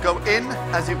also go in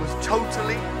as it was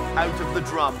totally out of the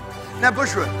drum. Now,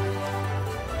 Bushra,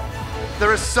 there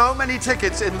are so many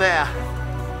tickets in there.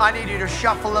 I need you to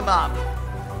shuffle them up.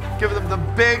 Give them the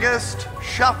biggest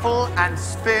shuffle and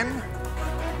spin,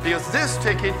 because this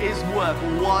ticket is worth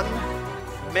 1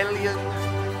 million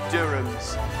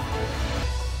dirhams.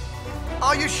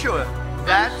 Are you sure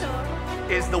that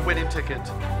is the winning ticket?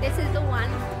 This is the one.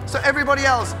 So everybody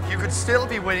else, you could still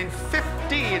be winning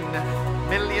 15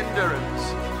 million dirhams.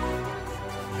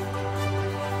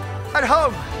 At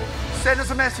home, send us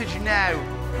a message now.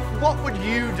 What would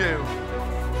you do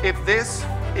if this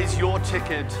is your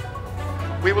ticket?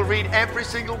 We will read every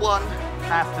single one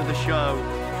after the show.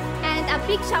 And a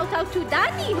big shout out to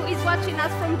Danny, who is watching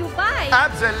us from Dubai.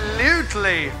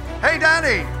 Absolutely. Hey,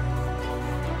 Danny.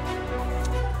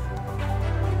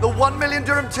 The 1 million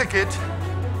dirham ticket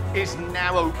is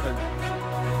now open.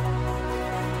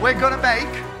 We're gonna make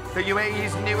the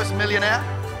UAE's newest millionaire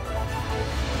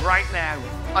right now.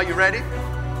 Are you ready?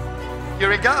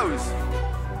 Here it goes.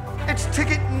 It's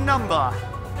ticket number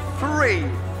 3,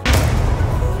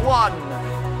 1,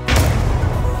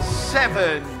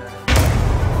 7,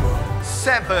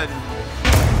 7,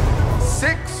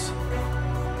 6,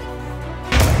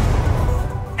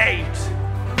 8.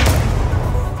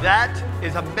 That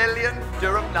is a million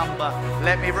dirham number.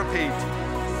 Let me repeat.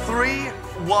 3,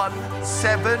 1,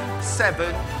 7,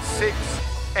 7, 6,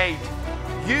 8.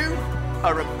 You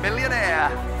are a millionaire.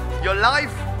 Your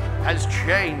life has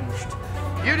changed.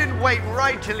 You didn't wait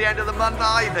right till the end of the month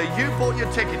either. You bought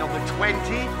your ticket on the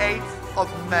 28th of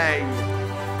May.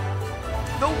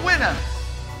 The winner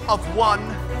of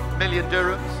 1 million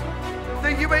dirhams,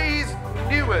 the UAE's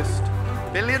newest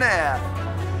millionaire,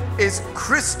 is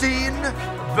Christine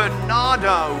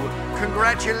Bernardo.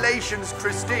 Congratulations,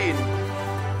 Christine.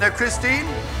 Now, Christine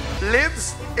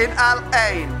lives in Al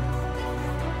Ain.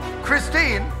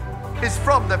 Christine is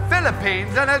from the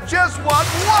Philippines and has just won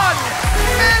 1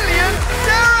 million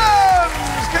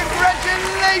dirhams!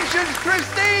 Congratulations,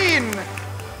 Christine!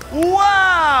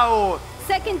 Wow!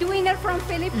 Second winner from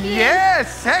Philippines.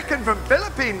 Yes, second from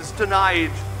Philippines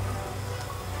tonight.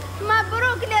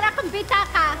 مبروك لرقم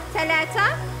بطاقة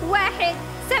 3 1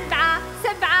 7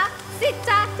 7 6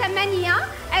 8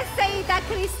 السيدة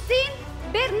كريستين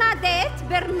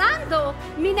برناندو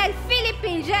من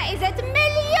الفلبين، جائزة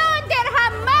 1,000,000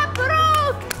 درهم.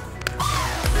 مبروك.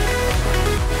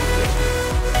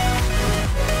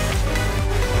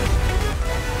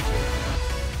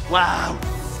 Wow,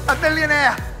 a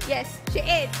millionaire. Yes, she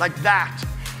is. Like that.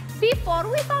 Before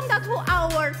we found out who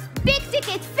our big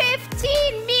ticket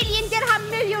 15 million dirham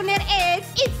millionaire is,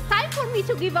 it's time for me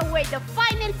to give away the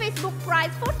final Facebook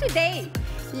prize for today.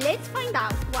 Let's find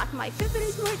out what my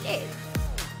favorite word is.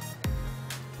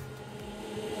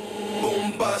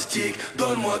 Bombastique,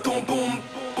 donne-moi ton boom,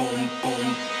 boom, boom.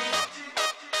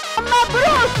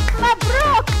 مبروك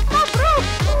مبروك مبروك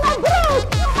مبروك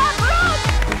مبروك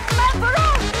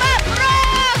مبروك مبروك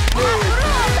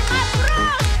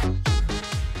مبروك.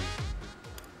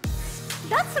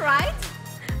 That's right.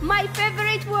 My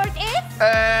favorite word is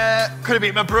Could it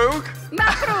be Mabruk?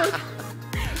 مبروك.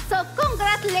 So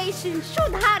congratulations,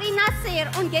 Shudhari Nasir,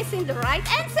 on guessing the right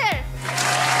answer.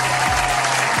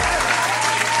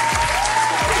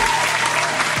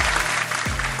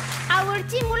 Our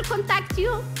team will contact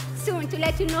you soon to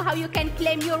let you know how you can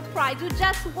claim your prize. You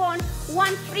just won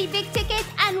 1 free big ticket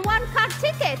and 1 car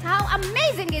ticket. How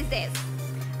amazing is this?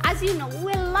 As you know,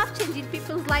 we love changing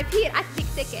people's life here at Big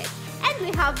Ticket. And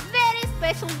we have very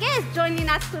special guests joining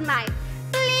us tonight.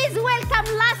 Please welcome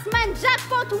last month's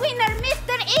jackpot winner,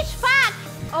 Mr. Ishfaq.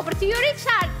 Over to you,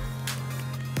 Richard.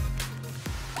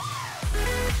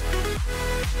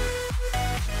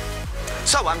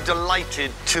 So I'm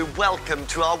delighted to welcome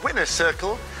to our winner's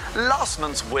circle last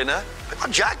month's winner, our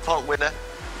jackpot winner,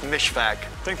 Mishfaq.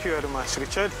 Thank you very much,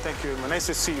 Richard. Thank you. Nice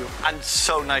to see you. And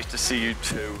so nice to see you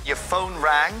too. Your phone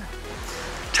rang.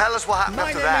 Tell us what happened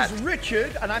after that. My name is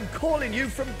Richard, and I'm calling you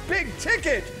from Big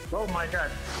Ticket. Oh my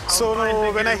God. So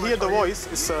when I hear the voice,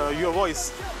 it's your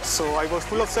voice. So I was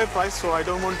full of surprise, so I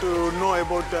don't want to know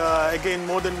about again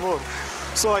more.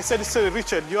 So I said,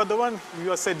 Richard, you are the one?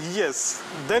 You said yes.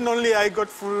 Then only I got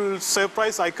full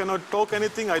surprise. I cannot talk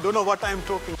anything. I don't know what I'm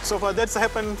talking. So that's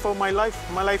happened for my life.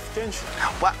 My life changed.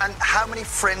 Well, and how many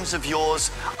friends of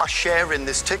yours are sharing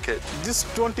this ticket? These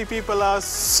 20 people are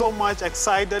so much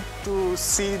excited to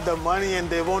see the money and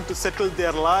they want to settle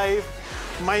their life.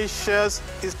 My shares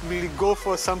will go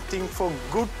for something for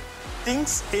good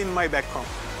things in my back home.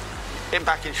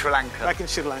 Back in Sri Lanka? Back in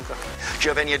Sri Lanka. Do you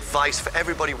have any advice for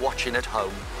everybody watching at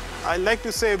home? I like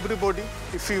to say everybody,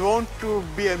 if you want to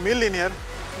be a millionaire,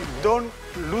 don't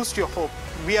lose your hope.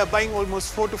 We are buying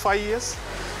almost 4 to 5 years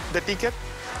the ticket.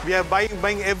 We are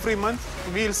buying every month.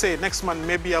 We'll say next month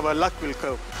maybe our luck will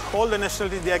come. All the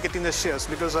nationalities, they are getting the shares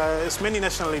because it's many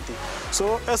nationalities.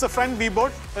 So as a friend we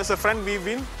bought, as a friend we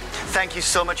win. Thank you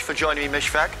so much for joining me,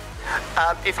 Mishfaq.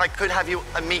 If I could have you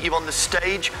meet you on the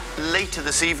stage later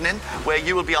this evening, where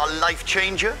you will be our life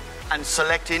changer and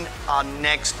selecting our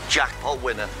next jackpot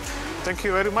winner. Thank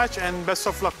you very much and best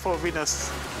of luck for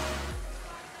winners.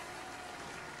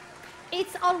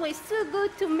 It's always so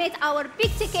good to meet our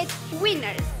Big Ticket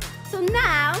winners. So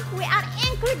now we are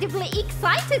incredibly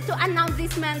excited to announce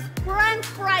this month's grand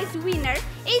prize winner.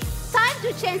 It's time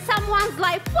to change someone's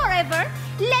life forever.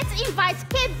 Let's invite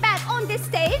Kate back on the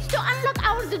stage to unlock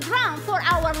the drum for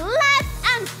our last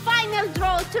and final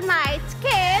draw tonight.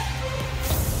 Kate.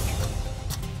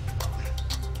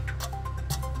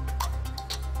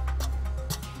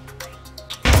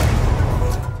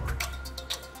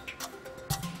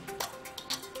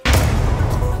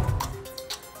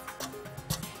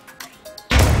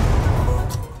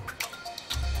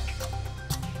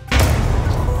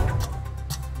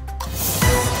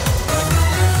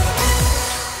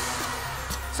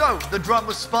 So, the drum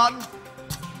was spun.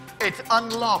 It's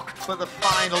unlocked for the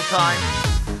final time.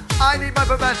 I need my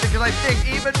bombastic because I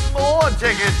think even more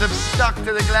tickets have stuck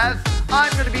to the glass.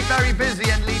 I'm going to be very busy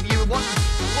and leave you once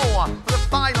more for the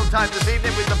final time this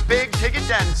evening with the Big Ticket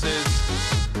dancers.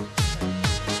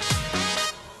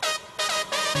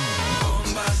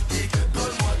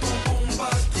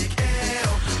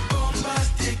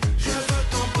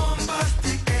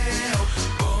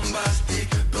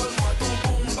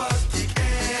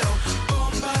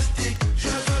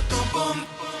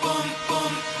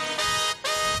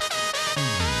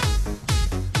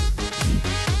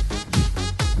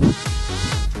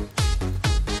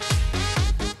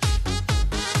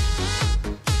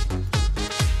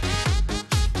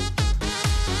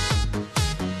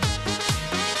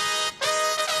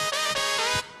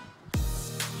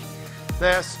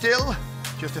 There are still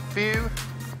just a few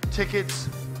tickets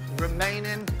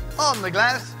remaining on the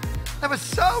glass. There were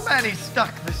so many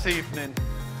stuck this evening.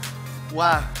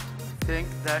 Wow, I think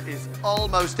that is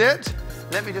almost it.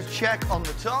 Let me just check on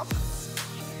the top,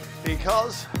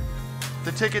 because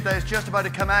the ticket that is just about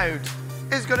to come out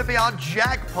is going to be our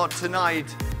jackpot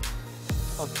tonight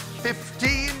of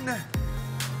 15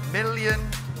 million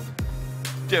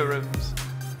dirhams.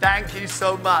 Thank you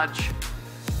so much.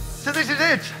 So this is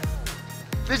it.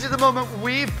 This is the moment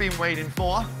we've been waiting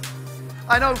for.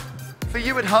 I know for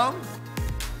you at home,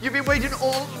 you've been waiting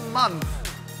all month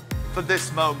for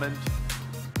this moment.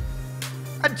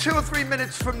 And 2 or 3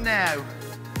 minutes from now,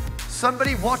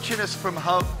 somebody watching us from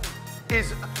home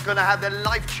is going to have their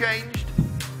life changed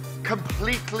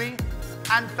completely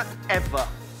and forever.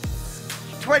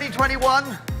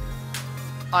 2021,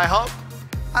 I hope,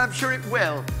 and I'm sure it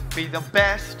will, be the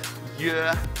best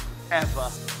year ever.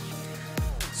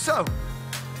 So,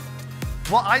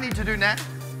 what I need to do now,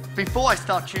 before I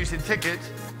start choosing tickets,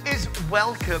 is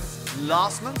welcome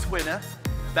last month's winner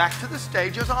back to the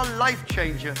stage as our life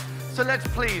changer. So let's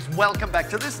please welcome back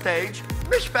to the stage,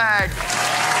 Mishfaq.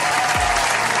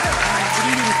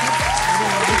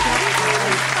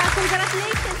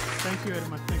 Congratulations. Thank you very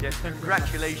much. Thank Yes, you. Thank you very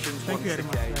much. congratulations Thank once you very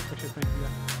much. again. Yeah, appreciate it. Thank you.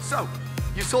 Yeah. So,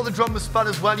 you saw the drum was spun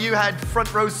as well. You had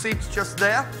front row seats just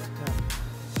there.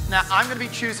 Now, I'm going to be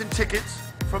choosing tickets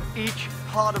from each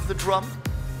part of the drum,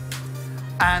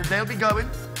 and they'll be going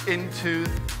into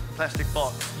the plastic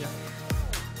box. Yeah.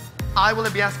 I will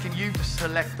be asking you to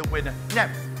select the winner. Now,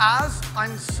 as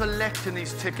I'm selecting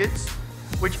these tickets,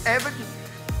 whichever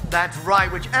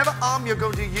arm you're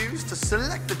going to use to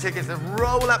select the tickets, and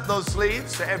roll up those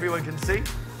sleeves so everyone can see,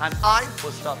 and I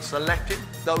will start selecting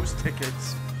those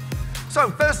tickets. So,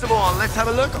 first of all, let's have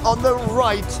a look on the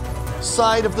right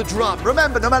side of the drum.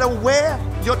 Remember, no matter where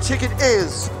your ticket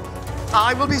is,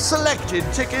 I will be selecting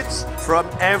tickets from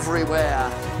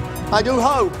everywhere. I do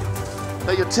hope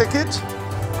that your ticket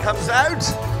comes out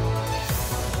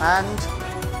and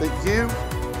that you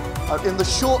are in the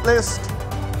shortlist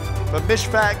for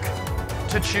Mishfaq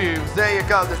to choose. There you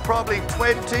go. There's probably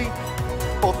 20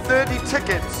 or 30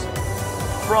 tickets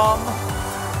from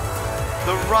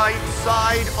the right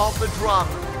side of the drum.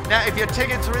 Now, if your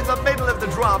tickets are in the middle of the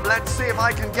drum, let's see if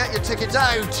I can get your tickets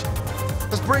out.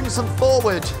 Let's bring some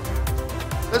forward.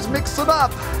 Let's mix them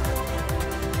up.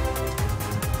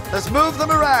 Let's move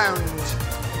them around.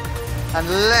 And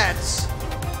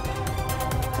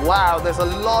wow, there's a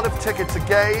lot of tickets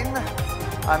again.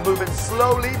 I'm moving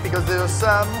slowly because there are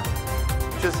some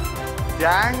just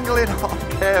dangling on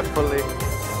carefully.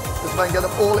 Just if I can get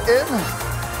them all in.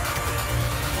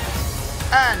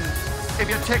 And if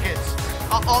your tickets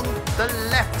are on the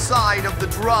left side of the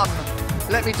drum,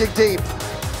 let me dig deep.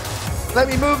 Let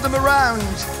me move them around.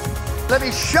 Let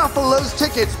me shuffle those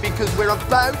tickets because we're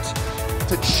about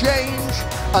to change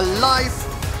a life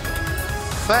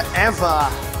forever.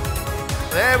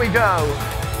 There we go.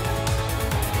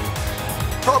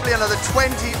 Probably another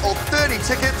 20 or 30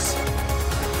 tickets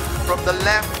from the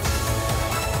left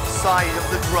side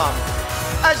of the drum.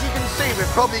 As you can see,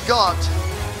 we've probably got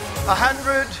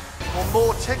 100 or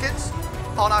more tickets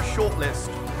on our shortlist.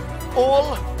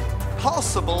 All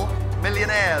possible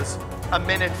millionaires a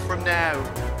minute from now.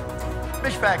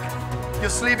 Mishfaq, your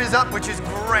sleeve is up, which is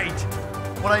great.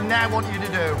 What I now want you to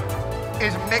do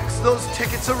is mix those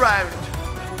tickets around,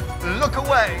 look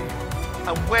away,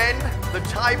 and when the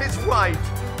time is right,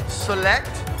 select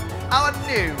our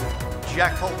new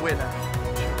jackpot winner.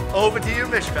 Over to you,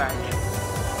 Mishfaq.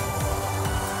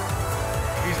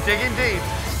 He's digging deep.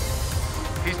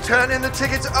 He's turning the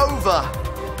tickets over.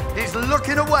 He's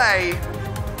looking away.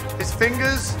 His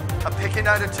fingers are picking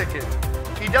out a ticket.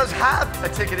 He does have a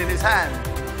ticket in his hand.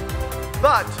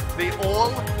 But the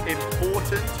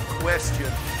all-important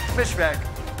question. Mishfaq,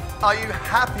 are you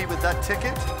happy with that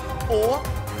ticket? Or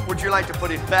would you like to put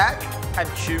it back and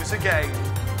choose again?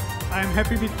 I am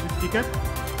happy with this ticket.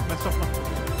 Best of luck.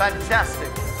 Fantastic.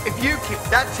 If you keep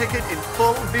that ticket in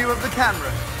full view of the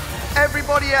camera,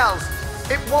 everybody else,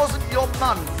 it wasn't your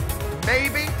month.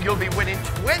 Maybe you'll be winning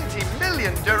 20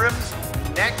 million dirhams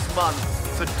next month.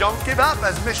 So don't give up,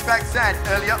 as Mishfaq said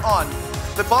earlier on.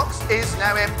 The box is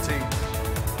now empty.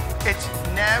 It's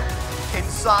now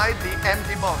inside the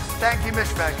empty box. Thank you,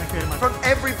 Mishfaq. Thank you very much. From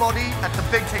everybody at the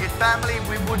Big Ticket family,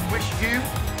 we would wish you,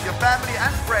 your family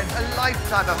and friends a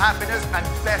lifetime of happiness and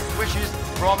best wishes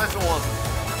from us all.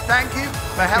 Thank you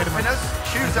for helping us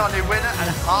choose our new winner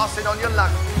and pass it on your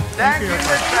luck. Thank you,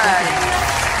 Mishfaq.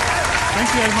 Thank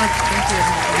you very much. Thank you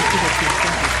very much.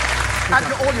 Thank you. And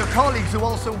to all your colleagues who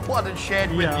also won and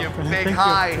shared with you, big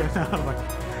hi.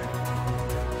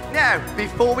 Now,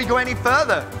 before we go any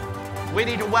further, we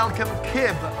need to welcome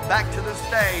Kib back to the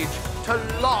stage to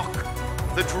lock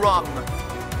the drum.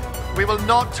 We will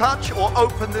not touch or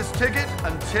open this ticket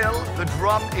until the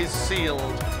drum is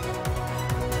sealed.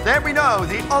 Then we know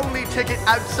the only ticket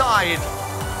outside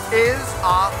is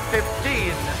our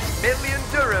 15 million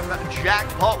dirham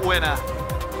jackpot winner.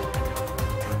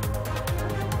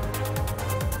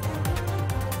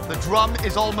 The drum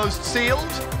is almost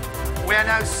sealed. We are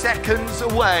now seconds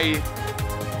away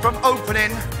from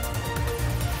opening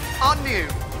our new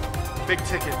big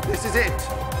ticket. This is it.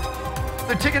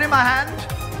 The ticket in my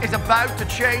hand is about to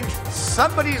change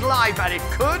somebody's life, and it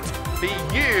could be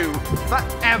you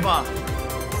forever.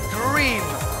 Dream.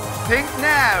 Think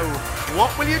now.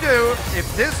 What will you do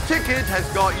if this ticket has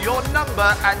got your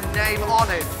number and name on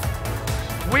it?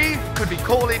 We could be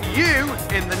calling you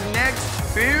in the next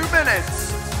few minutes.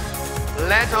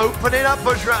 Let's open it up,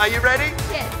 Bushra. Are you ready?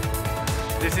 Yes.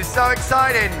 This is so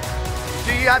exciting.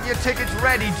 Do you have your tickets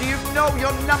ready? Do you know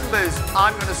your numbers?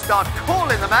 I'm going to start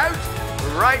calling them out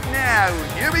right now.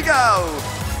 Here we go.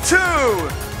 2,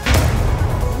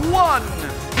 1,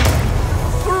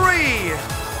 3,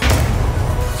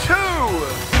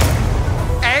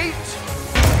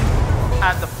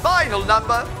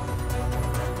 number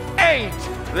 8.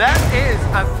 That is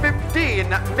a 15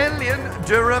 million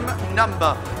dirham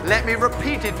number. Let me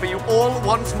repeat it for you all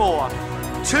once more.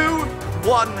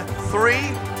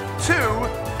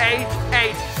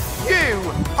 213288. You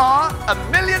are a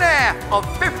millionaire of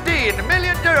 15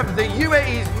 million dirham, the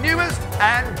UAE's newest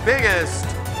and biggest.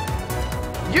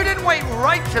 You didn't wait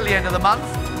right till the end of the month.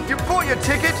 You bought your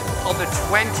ticket on the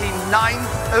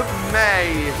 29th of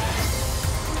May.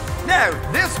 Now,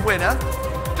 this winner,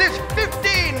 this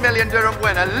 15 million dirham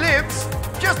winner, lives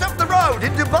just up the road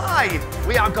in Dubai.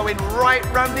 We are going right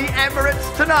round the Emirates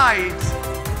tonight.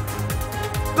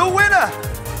 The winner!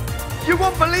 You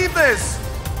won't believe this.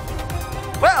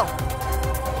 Well,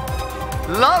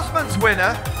 last month's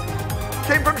winner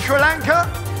came from Sri Lanka.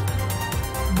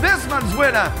 This month's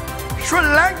winner, Sri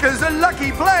Lanka's a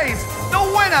lucky place. The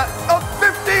winner of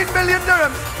 15 million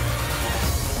dirhams,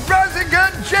 Razika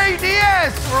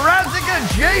JDS. Razika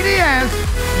JDS,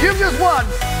 you just won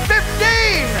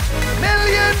 15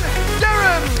 million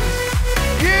dirhams.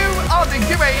 You are the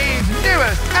UAE's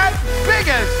newest and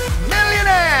biggest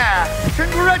millionaire.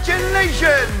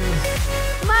 Congratulations.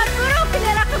 مبروك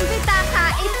لرقم بطاقة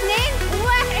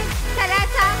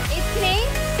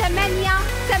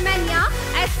 213288.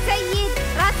 السيد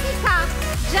راسيكا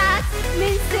جات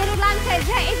من سريلانكا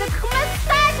جائزة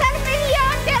 15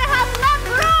 مليون درهم.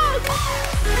 مبروك.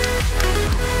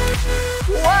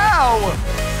 Wow.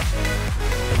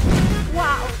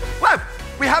 Wow. Well,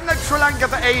 we haven't had Sri Lanka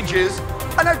for ages,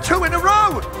 and now 2 in a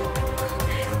row.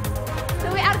 So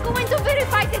we are going to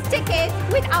verify this ticket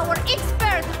with our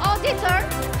expert auditor,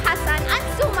 Hassan and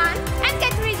Suman, and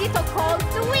get ready to call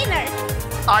the winner.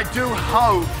 I do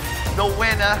hope the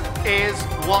winner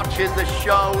watching the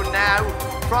show now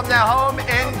from their home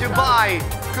in Dubai,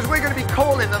 because we're going to be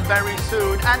calling them very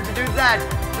soon. And to do that,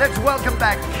 let's welcome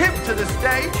back Kim to the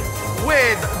stage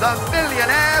with the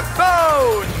millionaire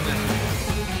phone.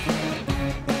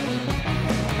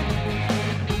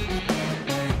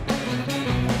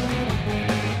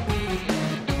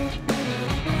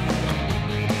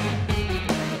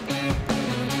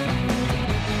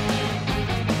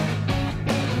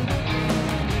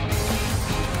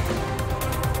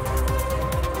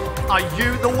 Are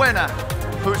you the winner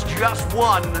who's just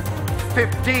won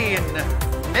 15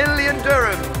 million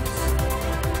dirhams?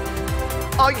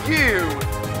 Are you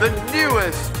the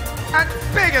newest and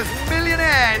biggest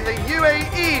millionaire in the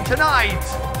UAE tonight?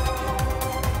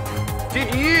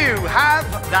 Did you have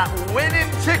that winning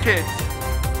ticket?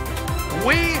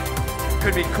 We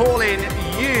could be calling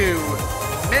you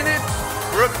minutes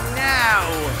from now.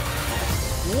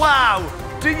 Wow,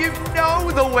 do you know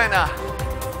the winner?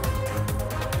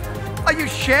 Are you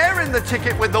sharing the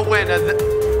ticket with the winner?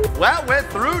 Well, we're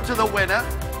through to the winner.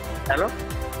 Hello?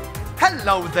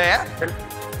 Hello there. Hello.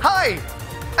 Hi.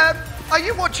 Are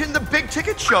you watching the Big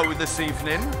Ticket Show this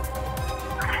evening?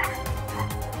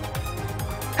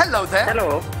 Hello there.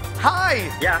 Hello.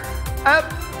 Hi. Yeah.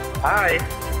 Hi.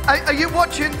 Are you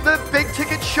watching the Big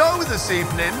Ticket Show this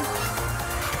evening?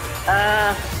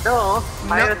 No.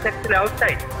 I was actually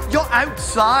outside. You're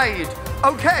outside.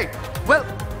 Okay. Well,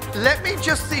 let me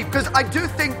just see, because I do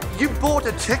think you bought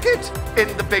a ticket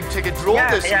in the Big Ticket Draw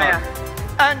this month. Yeah.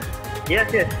 And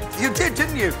Yes. you did,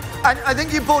 didn't you? And I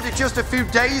think you bought it just a few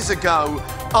days ago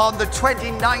on the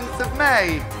 29th of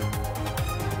May.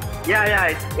 Yeah,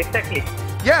 exactly.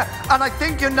 Yeah, and I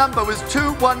think your number was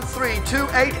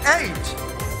 213288.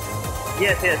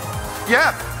 Yes.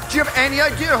 Yeah. Do you have any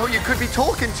idea who you could be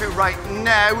talking to right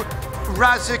now?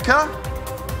 Razika?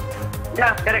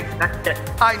 Yeah, correct. That's it.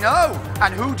 I know.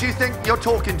 And who do you think you're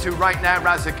talking to right now,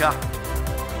 Razika?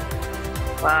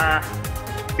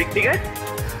 Big ticket?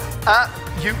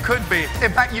 You could be.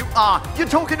 In fact, you are. You're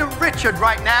talking to Richard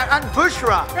right now and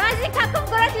Bushra. Razika,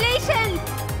 congratulations.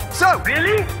 So,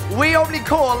 Really? we only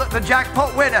call the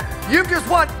jackpot winner. You've just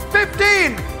won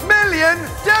 15 million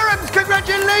dirhams.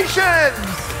 Congratulations.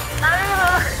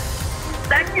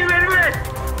 Thank you very much.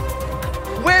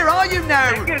 Where are you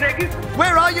now? Thank you.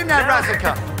 Where are you now,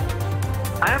 Razika?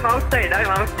 I am outside.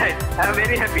 I'm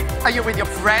very happy. Are you with your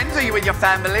friends? Are you with your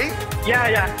family?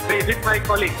 Yeah. With my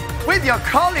colleague. With your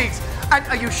colleagues? And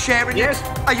are you sharing Yes. it?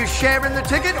 Are you sharing the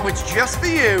ticket, or it's just for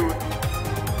you?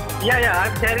 Yeah.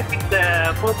 I'm sharing with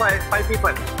 4-5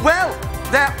 people. Well,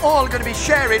 they're all going to be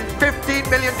sharing 15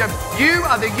 million dirhams. You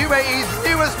are the UAE's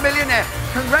newest millionaire.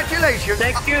 Congratulations.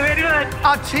 Thank you very much.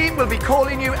 Our team will be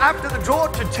calling you after the draw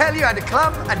to tell you how to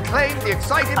come and claim the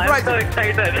exciting I'm prize. so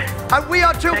excited. And we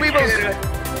are too. Thank you very much.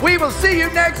 We will see you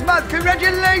next month.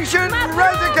 Congratulations,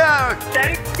 Razika.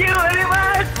 Thank you very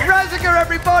much. Razika,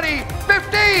 everybody.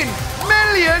 15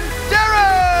 million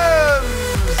dirhams.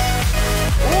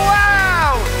 Wow.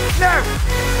 Now,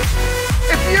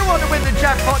 if you want to win the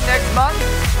jackpot next month,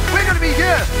 we're going to be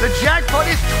here. The jackpot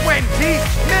is 20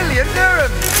 million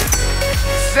dirhams.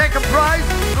 Second prize,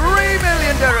 3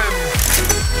 million dirhams.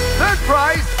 Third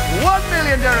prize, 1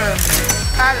 million dirhams.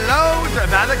 And loads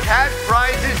of other cash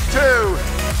prizes too.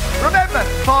 Remember,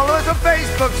 follow us on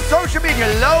Facebook, social media,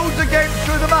 loads of games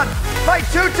through the month. Buy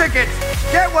 2 tickets,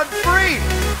 get 1 free.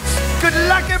 Good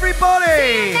luck,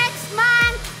 everybody.